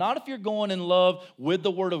judging them. Not if you're going in love with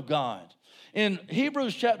the word of God. In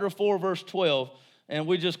Hebrews chapter 4, verse 12, and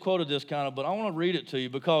we just quoted this but I want to read it to you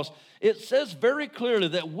because it says very clearly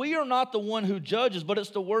that we are not the one who judges, but it's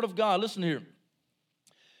the word of God. Listen here.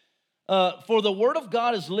 For the word of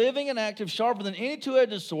God is living and active, sharper than any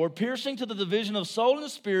two-edged sword, piercing to the division of soul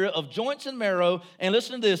and spirit, of joints and marrow, and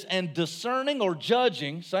listen to this, and discerning or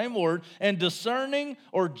judging, same word, and discerning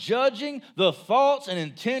or judging the thoughts and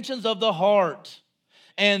intentions of the heart.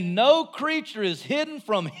 And no creature is hidden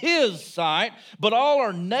from his sight, but all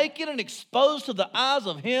are naked and exposed to the eyes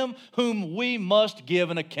of him whom we must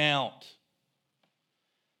give an account.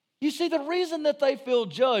 You see, the reason that they feel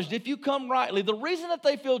judged, if you come rightly, the reason that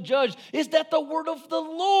they feel judged is that the word of the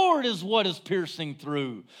Lord is what is piercing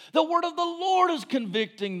through. The word of the Lord is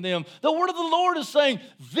convicting them. The word of the Lord is saying,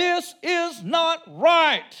 this is not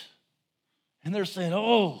right. And they're saying,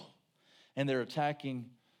 oh, and they're attacking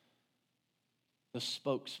the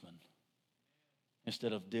spokesman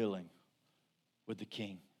instead of dealing with the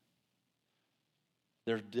king.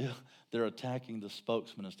 They're attacking the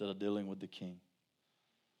spokesman instead of dealing with the king.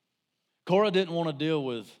 Korah didn't want to deal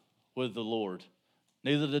with the Lord.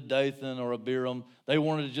 Neither did Dathan or Abiram. They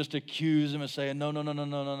wanted to just accuse him and say, no.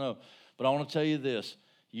 But I want to tell you this.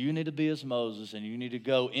 You need to be as Moses, and you need to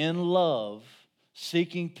go in love,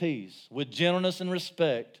 seeking peace, with gentleness and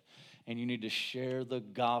respect, and you need to share the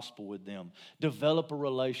gospel with them. Develop a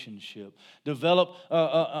relationship. Develop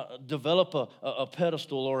a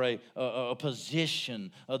pedestal or a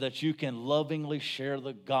position that you can lovingly share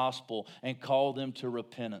the gospel and call them to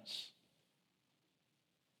repentance.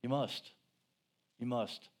 You must. You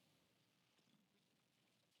must.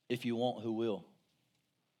 If you won't, who will?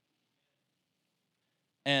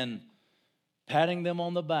 And patting them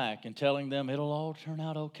on the back and telling them it'll all turn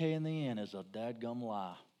out okay in the end is a dadgum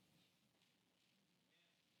lie.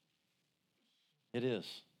 It is.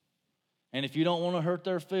 And if you don't want to hurt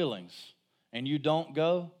their feelings and you don't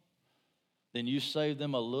go, then you save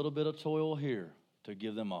them a little bit of toil here to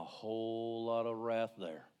give them a whole lot of wrath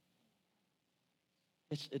there.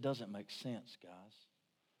 It doesn't make sense, guys.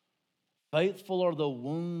 Faithful are the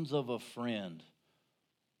wounds of a friend.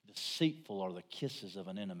 Deceitful are the kisses of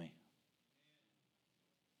an enemy.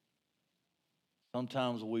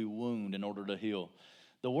 Sometimes we wound in order to heal.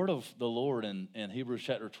 The word of the Lord in Hebrews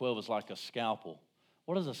chapter 12 is like a scalpel.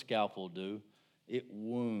 What does a scalpel do? It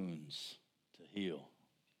wounds to heal.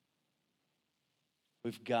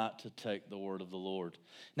 We've got to take the word of the Lord.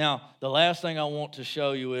 Now, the last thing I want to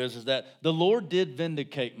show you is that the Lord did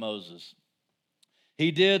vindicate Moses.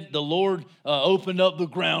 The Lord opened up the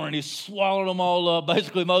ground and he swallowed them all up.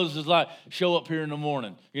 Basically, Moses is like, show up here in the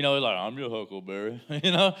morning. He's like, I'm your huckleberry.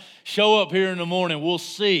 Show up here in the morning. We'll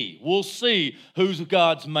see who's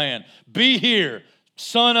God's man. Be here.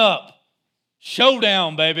 Sun up.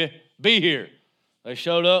 Showdown, baby. Be here. They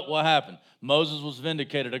showed up. What happened? Moses was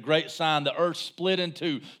vindicated. A great sign. The earth split in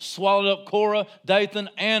two, swallowed up Korah, Dathan,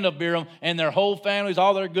 and Abiram, and their whole families,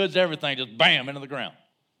 all their goods, everything, just bam, into the ground.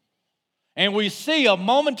 And we see a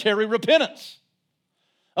momentary repentance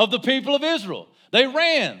of the people of Israel. They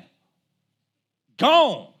ran.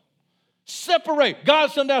 Gone. Separate. God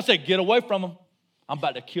sent down and said, get away from them. I'm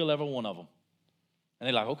about to kill every one of them. And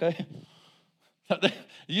they're like, okay.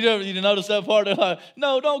 You notice that part? They're like,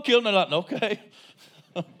 no, don't kill them. They're like, okay.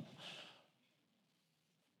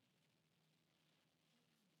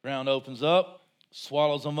 Ground opens up,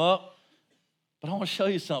 swallows them up. But I want to show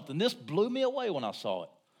you something. This blew me away when I saw it.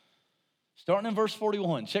 Starting in verse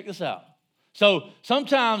 41, check this out. So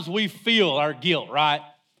sometimes we feel our guilt, right?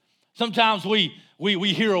 Sometimes we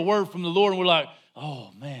hear a word from the Lord and we're like, oh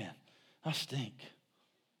man, I stink.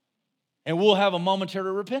 And we'll have a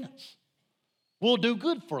momentary repentance. We'll do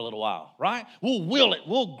good for a little while, right? We'll will it.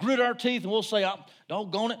 We'll grit our teeth and we'll say,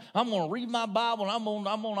 doggone it, I'm going to read my Bible and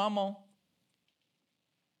I'm on.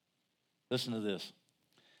 Listen to this.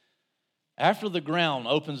 After the ground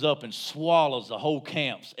opens up and swallows the whole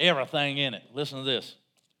camps, everything in it, listen to this.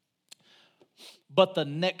 But the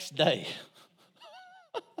next day,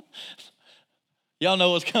 y'all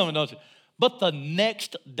know what's coming, don't you? But the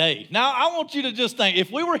next day. Now, I want you to just think, if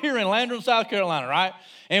we were here in Landrum, South Carolina, right?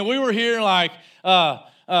 And we were here like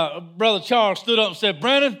Brother Charles stood up and said,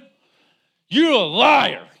 Brandon, you're a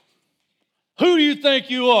liar. Who do you think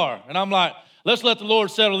you are? And I'm like, let's let the Lord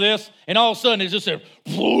settle this. And all of a sudden, it just said,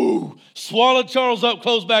 whoo, swallowed Charles up,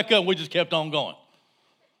 closed back up. We just kept on going.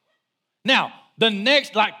 Now, the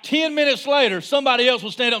next, 10 minutes later, somebody else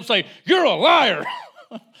will stand up and say, you're a liar.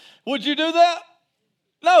 Would you do that?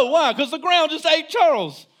 No, why? Because the ground just ate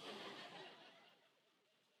Charles.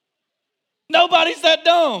 Nobody's that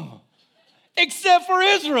dumb, except for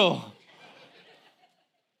Israel.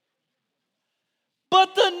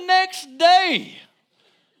 But the next day,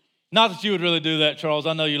 not that you would really do that, Charles.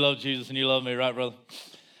 I know you love Jesus and you love me, right, brother?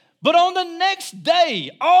 But on the next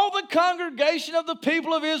day, all the congregation of the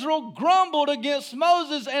people of Israel grumbled against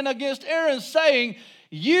Moses and against Aaron, saying,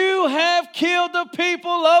 you have killed the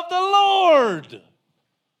people of the Lord.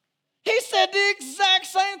 He said the exact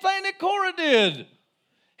same thing that Korah did.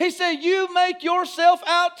 He said, you make yourself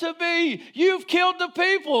out to be. You've killed the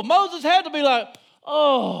people. Moses had to be like,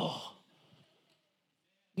 oh.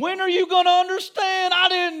 When are you going to understand? I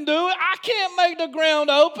didn't do it. I can't make the ground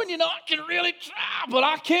open. You know, I can really try, but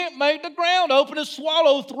I can't make the ground open and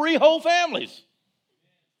swallow 3 whole families.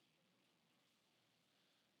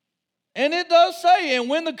 And it does say, and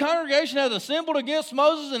when the congregation had assembled against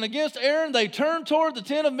Moses and against Aaron, they turned toward the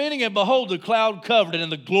tent of meeting, and behold, the cloud covered it,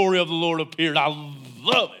 and the glory of the Lord appeared. I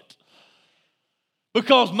love it.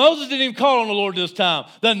 Because Moses didn't even call on the Lord this time.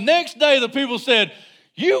 The next day, the people said,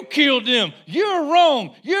 you killed them. You're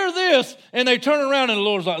wrong. You're this. And they turn around, and the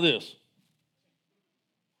Lord's like this.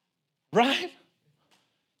 Right?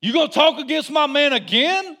 You going to talk against my man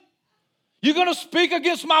again? You going to speak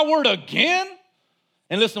against my word again?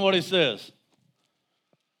 And listen to what he says.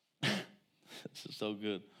 This is so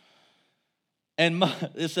good. And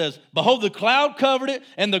it says, behold, the cloud covered it,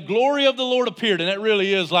 and the glory of the Lord appeared. And it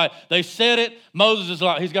really is like, they said it. Moses is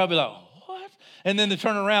like, he's got to be like, what? And then they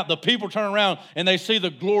turn around, the people turn around, and they see the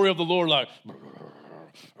glory of the Lord like,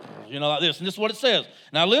 you know, like this. And this is what it says.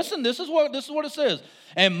 Now listen, this is what it says.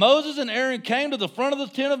 And Moses and Aaron came to the front of the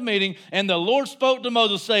tent of meeting, and the Lord spoke to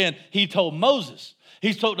Moses, saying, he spoke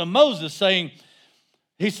to Moses, saying,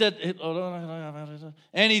 he said, and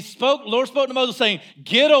Lord spoke to Moses, saying,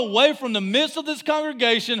 get away from the midst of this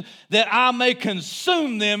congregation, that I may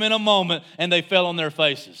consume them in a moment. And they fell on their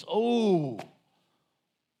faces. Oh,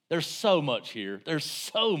 there's so much here. There's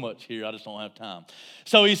so much here. I just don't have time.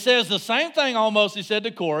 So he says the same thing almost he said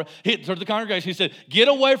to Korah, to the congregation. He said, get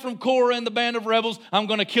away from Korah and the band of rebels. I'm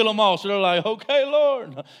going to kill them all. So they're like, okay,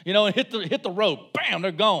 Lord. You know, and hit the road. Bam,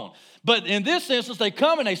 they're gone. But in this instance, they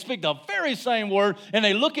come and they speak the very same word, and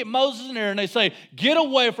they look at Moses and Aaron, and they say, get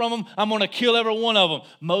away from them. I'm going to kill every one of them.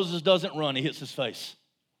 Moses doesn't run. He hits his face.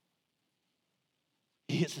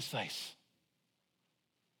 He hits his face.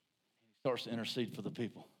 He starts to intercede for the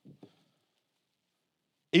people.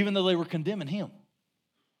 Even though they were condemning him.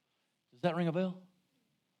 Does that ring a bell?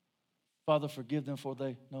 Father, forgive them, for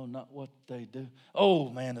they know not what they do. Oh,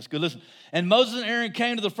 man, that's good. Listen. And Moses and Aaron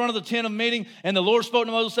came to the front of the tent of meeting, and the Lord spoke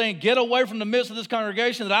to Moses, saying, get away from the midst of this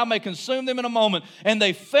congregation, that I may consume them in a moment. And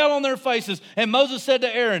they fell on their faces. And Moses said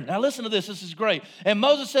to Aaron, now listen to this. This is great. And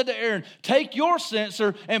Moses said to Aaron, take your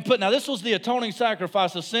censer and put, now this was the atoning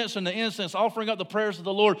sacrifice, the censer and the incense, offering up the prayers of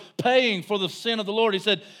the Lord, paying for the sin of the Lord. He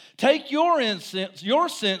said, take your incense, your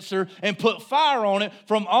censer, and put fire on it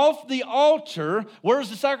from off the altar. Where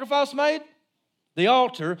is the sacrifice made? The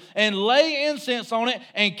altar. And lay incense on it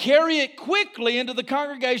and carry it quickly into the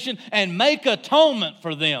congregation and make atonement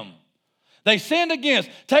for them. They sinned against.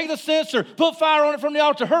 Take the censer, put fire on it from the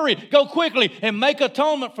altar. Hurry, go quickly and make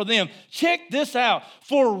atonement for them. Check this out.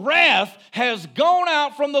 For wrath has gone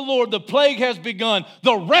out from the Lord. The plague has begun.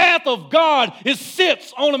 The wrath of God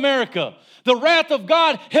sits on America. The wrath of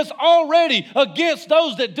God has already against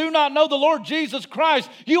those that do not know the Lord Jesus Christ.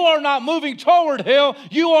 You are not moving toward hell.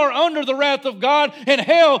 You are under the wrath of God. And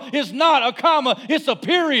hell is not a comma. It's a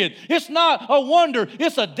period. It's not a wonder.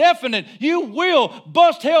 It's a definite. You will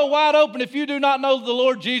bust hell wide open if you do not know the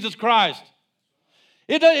Lord Jesus Christ.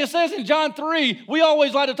 It says in John 3, we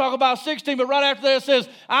always like to talk about 16, but right after that it says,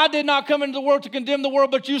 I did not come into the world to condemn the world,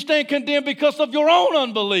 but you stand condemned because of your own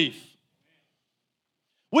unbelief.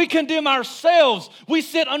 We condemn ourselves. We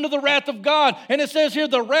sit under the wrath of God. And it says here,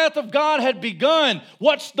 the wrath of God had begun.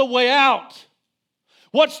 What's the way out?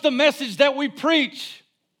 What's the message that we preach?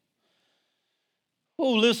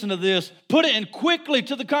 Oh, listen to this. Put it in quickly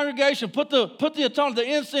to the congregation. Put the atonement,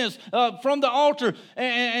 the incense from the altar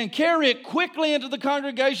and carry it quickly into the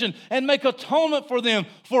congregation and make atonement for them.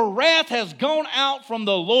 For wrath has gone out from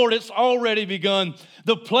the Lord. It's already begun.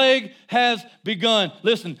 The plague has begun.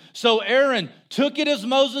 Listen, so Aaron took it as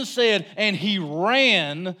Moses said, and he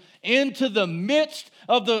ran into the midst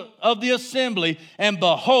of the assembly, and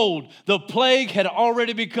behold, the plague had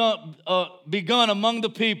already begun among the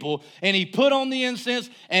people, and he put on the incense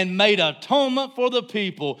and made atonement for the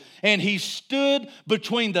people, and he stood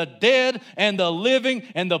between the dead and the living,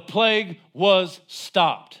 and the plague was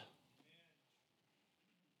stopped.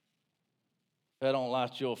 If I don't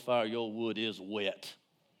light your fire, your wood is wet.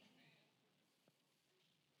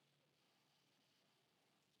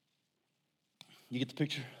 You get the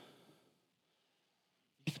picture?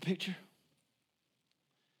 Get the picture?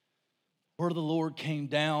 Word of the Lord came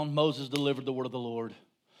down. Moses delivered the word of the Lord.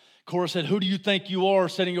 Korah said, who do you think you are,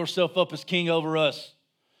 setting yourself up as king over us?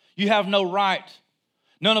 You have no right.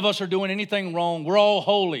 None of us are doing anything wrong. We're all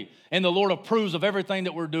holy, and the Lord approves of everything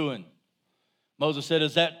that we're doing. Moses said,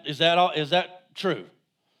 is that true?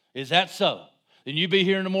 Is that so? Then you be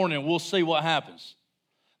here in the morning, and we'll see what happens.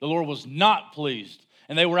 The Lord was not pleased,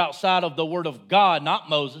 and they were outside of the word of God, not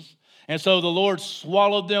Moses. And so the Lord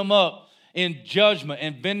swallowed them up, in judgment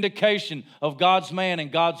and vindication of God's man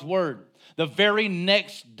and God's word. The very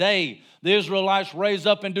next day, the Israelites raise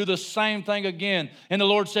up and do the same thing again. And the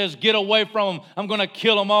Lord says, get away from them. I'm going to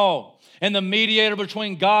kill them all. And the mediator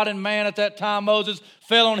between God and man at that time, Moses,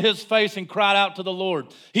 fell on his face and cried out to the Lord.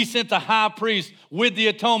 He sent the high priest with the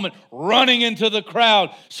atonement running into the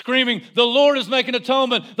crowd, screaming, the Lord is making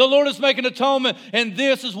atonement. The Lord is making atonement. And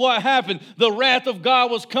this is what happened. The wrath of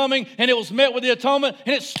God was coming, and it was met with the atonement,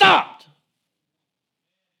 and it stopped.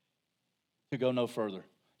 To go no further.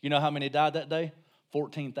 You know how many died that day?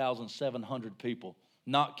 14,700 people,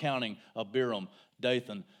 not counting Abiram,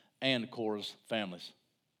 Dathan, and Korah's families.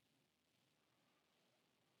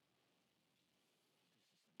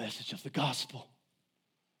 Message of the gospel.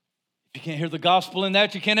 If you can't hear the gospel in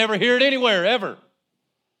that, you can't ever hear it anywhere, ever.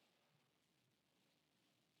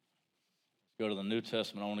 Go to the New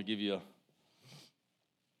Testament. I want to give you a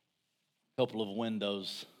couple of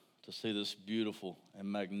windows to see this beautiful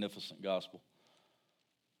and magnificent gospel.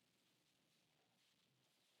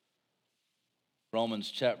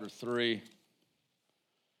 Romans chapter 3,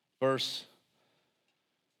 let's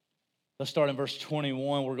start in verse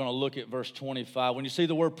 21. We're going to look at verse 25. When you see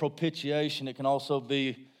the word propitiation, it can also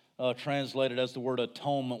be translated as the word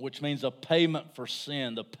atonement, which means a payment for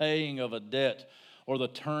sin, the paying of a debt, or the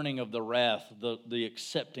turning of the wrath, the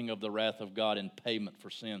accepting of the wrath of God in payment for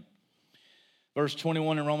sin. Verse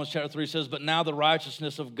 21 in Romans chapter 3 says, but now the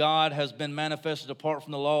righteousness of God has been manifested apart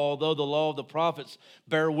from the law, although the law of the prophets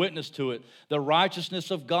bear witness to it. The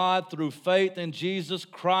righteousness of God through faith in Jesus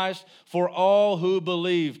Christ for all who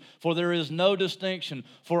believe. For there is no distinction.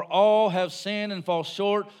 For all have sinned and fall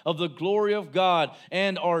short of the glory of God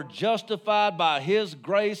and are justified by His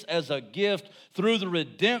grace as a gift through the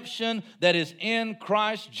redemption that is in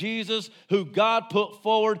Christ Jesus, who God put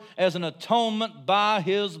forward as an atonement by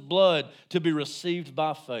His blood to be received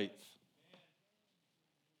by faith.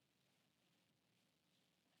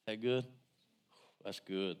 That good? That's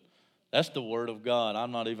good. That's the Word of God.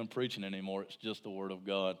 I'm not even preaching anymore. It's just the Word of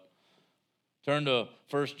God. Turn to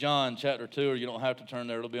 1 John chapter 2, or you don't have to turn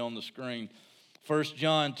there. It'll be on the screen. 1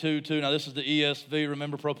 John 2:2. Now, this is the ESV.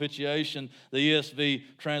 Remember propitiation. The ESV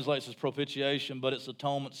translates as propitiation, but it's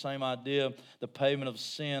atonement, same idea. The payment of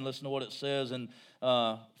sin. Listen to what it says in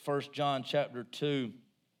 1 John chapter 2.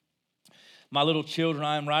 My little children,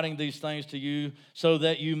 I am writing these things to you so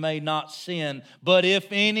that you may not sin. But if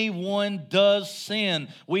anyone does sin,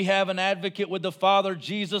 we have an advocate with the Father,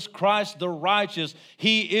 Jesus Christ the righteous.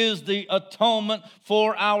 He is the atonement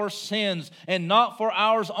for our sins, and not for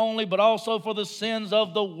ours only, but also for the sins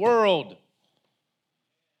of the world.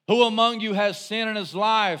 Who among you has sin in his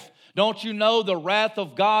life? Don't you know the wrath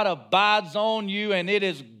of God abides on you, and it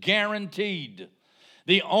is guaranteed?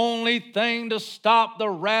 The only thing to stop the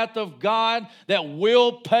wrath of God that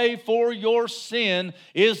will pay for your sin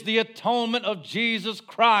is the atonement of Jesus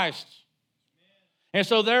Christ. And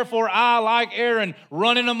so therefore I, like Aaron,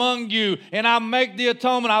 running among you, and I make the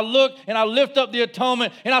atonement. I look and I lift up the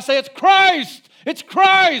atonement, and I say, it's Christ. It's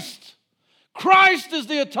Christ. Christ is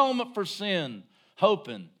the atonement for sin.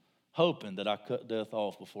 Hoping that I cut death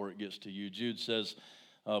off before it gets to you. Jude says,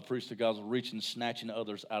 priest of God will reach and snatching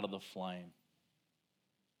others out of the flame.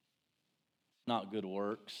 Not good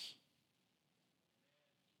works.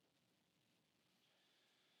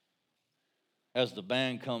 As the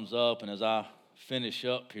band comes up and as I finish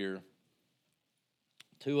up here,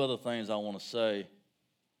 two other things I want to say.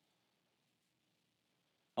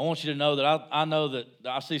 I want you to know that I know that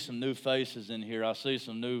I see some new faces in here. I see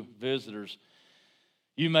some new visitors.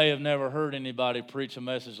 You may have never heard anybody preach a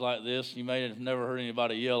message like this. You may have never heard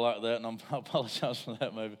anybody yell like that, and I apologize for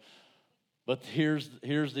that maybe. But here's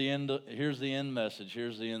the end message.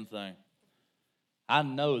 Here's the end thing. I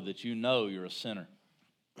know that you know you're a sinner.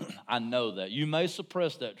 I know that. You may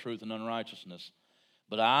suppress that truth in unrighteousness,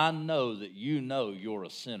 but I know that you know you're a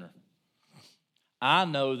sinner. I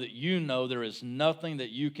know that you know there is nothing that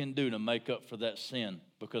you can do to make up for that sin,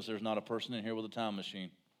 because there's not a person in here with a time machine.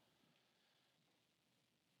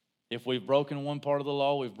 If we've broken one part of the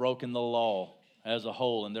law, we've broken the law as a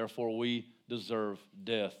whole, and therefore we deserve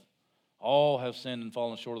death. All have sinned and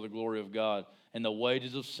fallen short of the glory of God, and the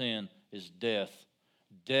wages of sin is death.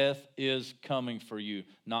 Death is coming for you,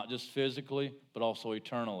 not just physically, but also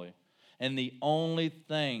eternally. And the only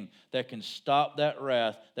thing that can stop that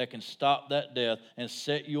wrath, that can stop that death, and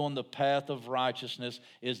set you on the path of righteousness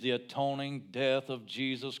is the atoning death of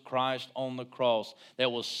Jesus Christ on the cross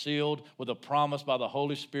that was sealed with a promise by the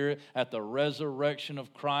Holy Spirit at the resurrection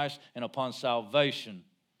of Christ and upon salvation.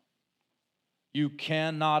 You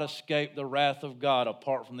cannot escape the wrath of God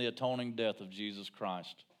apart from the atoning death of Jesus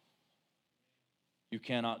Christ. You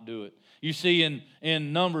cannot do it. You see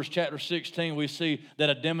in Numbers chapter 16, we see that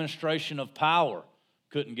a demonstration of power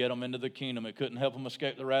couldn't get them into the kingdom. It couldn't help them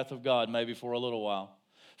escape the wrath of God, maybe for a little while.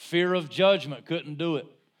 Fear of judgment couldn't do it.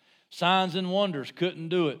 Signs and wonders couldn't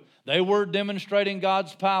do it. They were demonstrating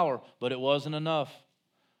God's power, but it wasn't enough.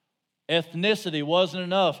 Ethnicity wasn't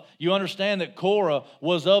enough. You understand that Korah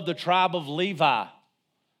was of the tribe of Levi.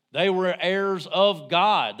 They were heirs of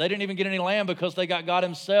God. They didn't even get any land because they got God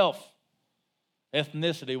himself.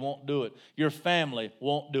 Ethnicity won't do it. Your family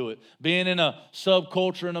won't do it. Being in a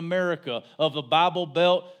subculture in America of the Bible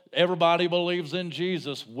Belt, everybody believes in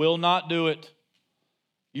Jesus, will not do it.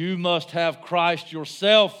 You must have Christ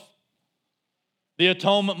yourself. The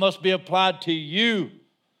atonement must be applied to you.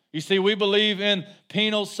 You see, we believe in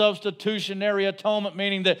penal substitutionary atonement,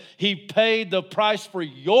 meaning that he paid the price for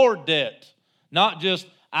your debt, not just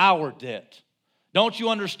our debt. Don't you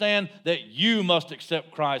understand that you must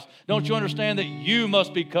accept Christ? Don't you understand that you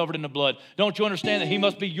must be covered in the blood? Don't you understand that he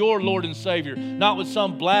must be your Lord and Savior, not with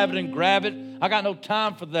some blab it and grab it? I got no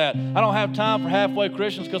time for that. I don't have time for halfway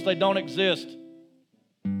Christians because they don't exist.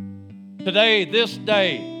 Today, this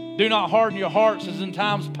day, do not harden your hearts as in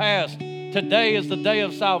times past. Today is the day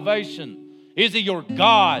of salvation. Is he your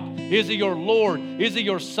God? Is he your Lord? Is he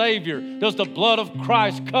your Savior? Does the blood of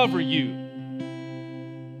Christ cover you?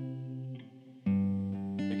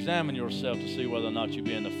 Examine yourself to see whether or not you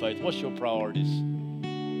be in the faith. What's your priorities?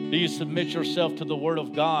 Do you submit yourself to the Word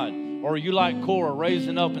of God? Or are you like Korah,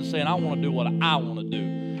 raising up and saying, I want to do what I want to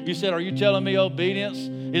do? You said, are you telling me obedience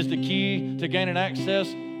is the key to gaining access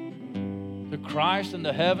to Christ and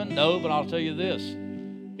to heaven? No, but I'll tell you this.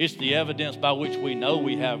 It's the evidence by which we know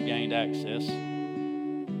we have gained access.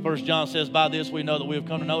 1 John says, by this we know that we have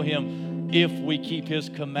come to know him if we keep his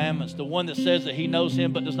commandments. The one that says that he knows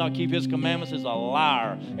him but does not keep his commandments is a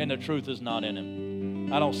liar, and the truth is not in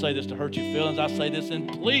him. I don't say this to hurt your feelings. I say this in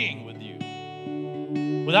pleading with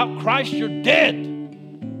you. Without Christ, you're dead.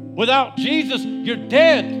 Without Jesus, you're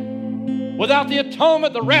dead. Without the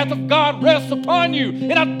atonement, the wrath of God rests upon you.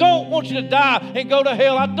 And I don't want you to die and go to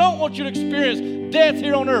hell. I don't want you to experience death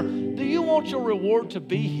here on earth. Do you want your reward to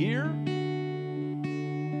be here?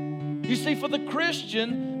 You see, for the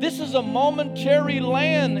Christian, this is a momentary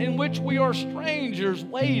land in which we are strangers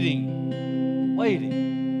waiting.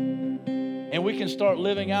 And we can start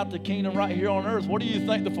living out the kingdom right here on earth. What do you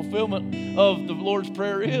think the fulfillment of the Lord's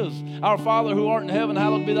Prayer is? Our Father who art in heaven,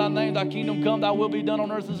 hallowed be thy name. Thy kingdom come, thy will be done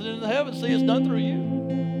on earth as it is in heaven. See, it's done through you.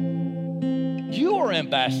 You are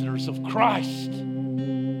ambassadors of Christ.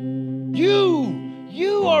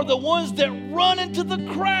 You are the ones that run into the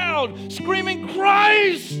crowd screaming,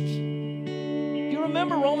 Christ! You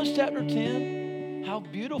remember Romans chapter 10? How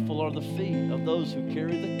beautiful are the feet of those who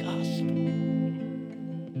carry the gospel.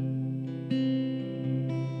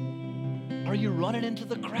 Are you running into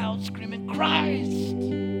the crowd screaming, Christ?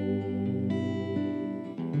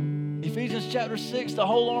 Ephesians chapter 6, the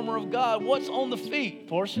whole armor of God. What's on the feet,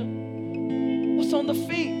 Portia? What's on the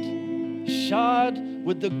feet? Shod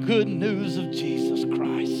with the good news of Jesus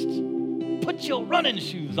Christ. Put your running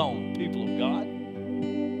shoes on, people of God.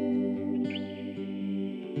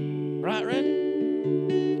 Right,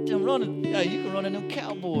 Randy? Put them running. Hey, you can run in them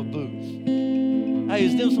cowboy boots. Hey,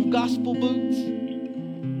 is them some gospel boots?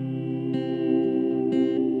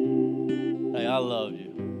 Hey, I love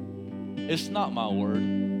you. It's not my word.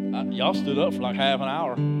 Y'all stood up for like half an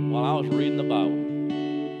hour while I was reading the Bible.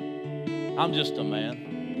 I'm just a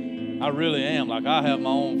man. I really am. Like, I have my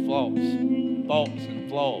own faults and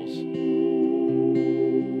flaws.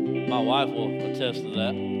 My wife will attest to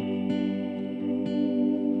that.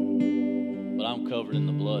 But I'm covered in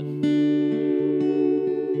the blood.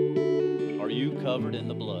 Are you covered in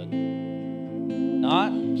the blood?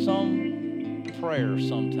 Not some prayer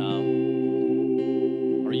sometime.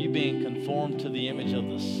 Are you being conformed to the image of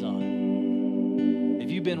the Son? Have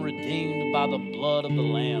you been redeemed by the blood of the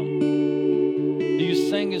Lamb? Do you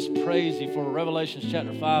sing his praise? For Revelation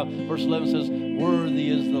chapter 5, verse 11 says, worthy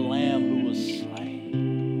is the Lamb who was slain.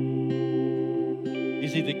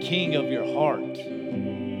 Is he the king of your heart?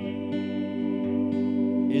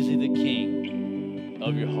 Is he the king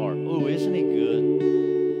of your heart? Oh, isn't he good?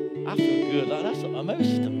 I feel good. Maybe it's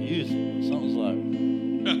just the music. Something's like,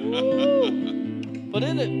 woo. But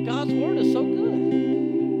isn't it? God's word is so good.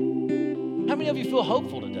 How many of you feel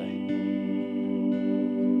hopeful today?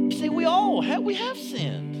 You see, we have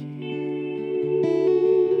sinned.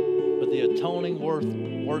 But the atoning work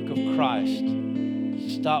of Christ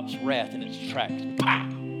stops wrath in its tracks. Pow!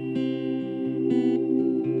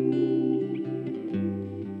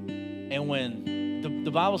 And when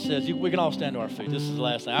the Bible says, we can all stand to our feet. This is the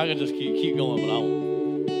last thing. I can just keep going, but I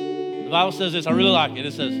won't. The Bible says this. I really like it.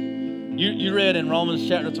 It says, you read in Romans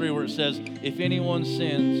chapter 3 where it says, if anyone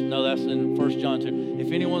sins, no, that's in 1 John 2.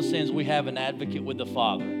 If anyone sins, we have an advocate with the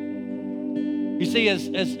Father. You see,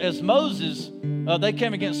 as Moses, they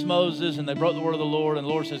came against Moses and they broke the word of the Lord, and the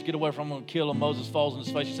Lord says, get away from them, I'm going to kill them. Moses falls in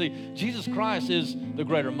his face. You see, Jesus Christ is the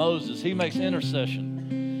greater Moses. He makes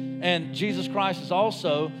intercession. And Jesus Christ is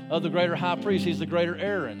also the greater high priest. He's the greater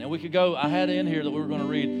Aaron. And we could go, I had in here that we were going to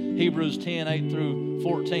read Hebrews 10, 8 through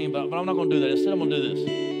 14, but I'm not going to do that. Instead, I'm going to do this.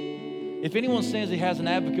 If anyone sins, he has an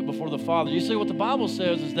advocate before the Father. You see, what the Bible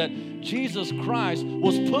says is that Jesus Christ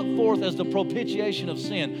was put forth as the propitiation of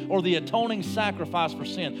sin, or the atoning sacrifice for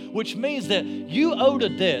sin, which means that you owed a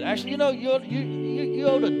debt. Actually, you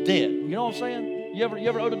owed a debt. You know what I'm saying? You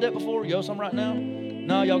ever owed a debt before? You owe some right now?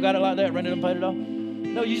 No, y'all got it like that, rented and paid it off?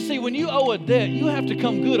 No, you see, when you owe a debt, you have to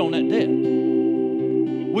come good on that debt.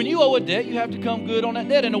 When you owe a debt, you have to come good on that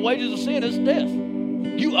debt, and the wages of sin is death.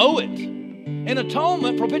 You owe it. And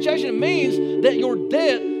atonement, propitiation, means that your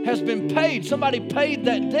debt has been paid. Somebody paid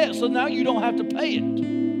that debt, so now you don't have to pay it.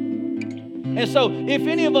 And so if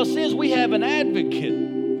any of us sins, we have an advocate.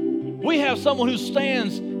 We have someone who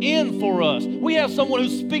stands in for us. We have someone who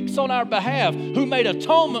speaks on our behalf, who made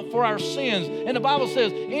atonement for our sins. And the Bible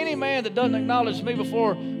says, any man that doesn't acknowledge me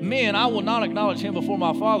before men, I will not acknowledge him before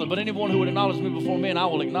my Father. But anyone who would acknowledge me before men, I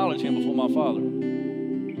will acknowledge him before my Father.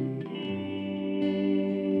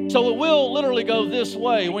 So it will literally go this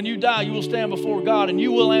way. When you die, you will stand before God and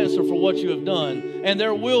you will answer for what you have done. And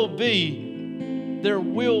there will be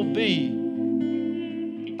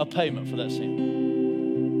a payment for that sin.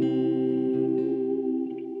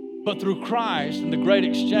 But through Christ and the great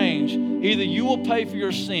exchange, either you will pay for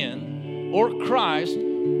your sin, or Christ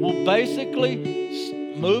will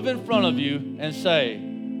basically move in front of you and say,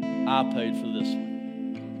 I paid for this one.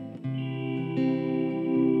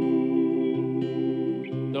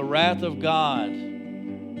 The wrath of God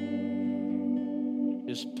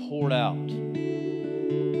is poured out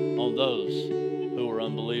on those who are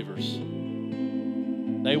unbelievers.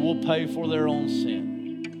 They will pay for their own sin.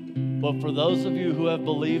 But for those of you who have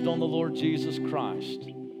believed on the Lord Jesus Christ,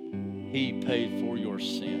 He paid for your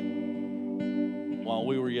sin. While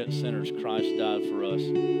we were yet sinners, Christ died for us.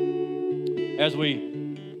 As we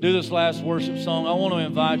do this last worship song, I want to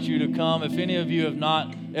invite you to come. If any of you have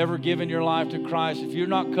not ever given your life to Christ, if you're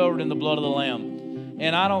not covered in the blood of the Lamb,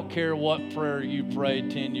 and I don't care what prayer you prayed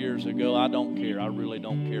 10 years ago, I don't care. I really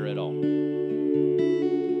don't care at all.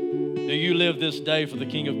 Do you live this day for the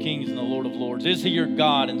King of Kings and the Lord of Lords? Is He your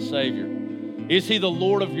God and Savior? Is He the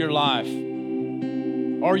Lord of your life?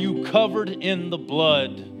 Are you covered in the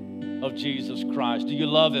blood of Jesus Christ? Do you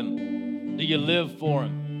love Him? Do you live for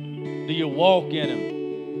Him? Do you walk in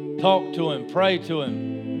Him? Talk to Him, pray to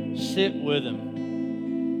Him, sit with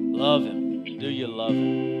Him, love Him. Do you love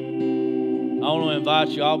Him? I want to invite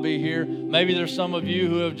you. I'll be here. Maybe there's some of you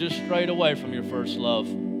who have just strayed away from your first love.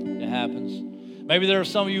 It happens. Maybe there are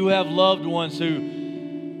some of you who have loved ones who,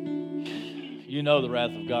 you know, the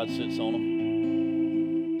wrath of God sits on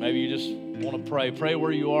them. Maybe you just want to pray. Pray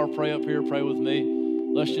where you are. Pray up here. Pray with me.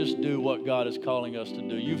 Let's just do what God is calling us to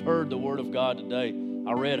do. You've heard the word of God today.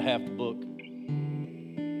 I read half the book.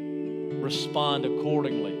 Respond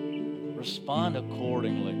accordingly. Respond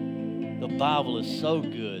accordingly. The Bible is so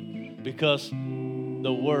good because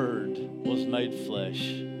the Word was made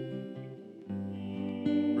flesh.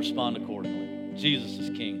 Respond accordingly. Jesus is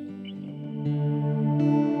King.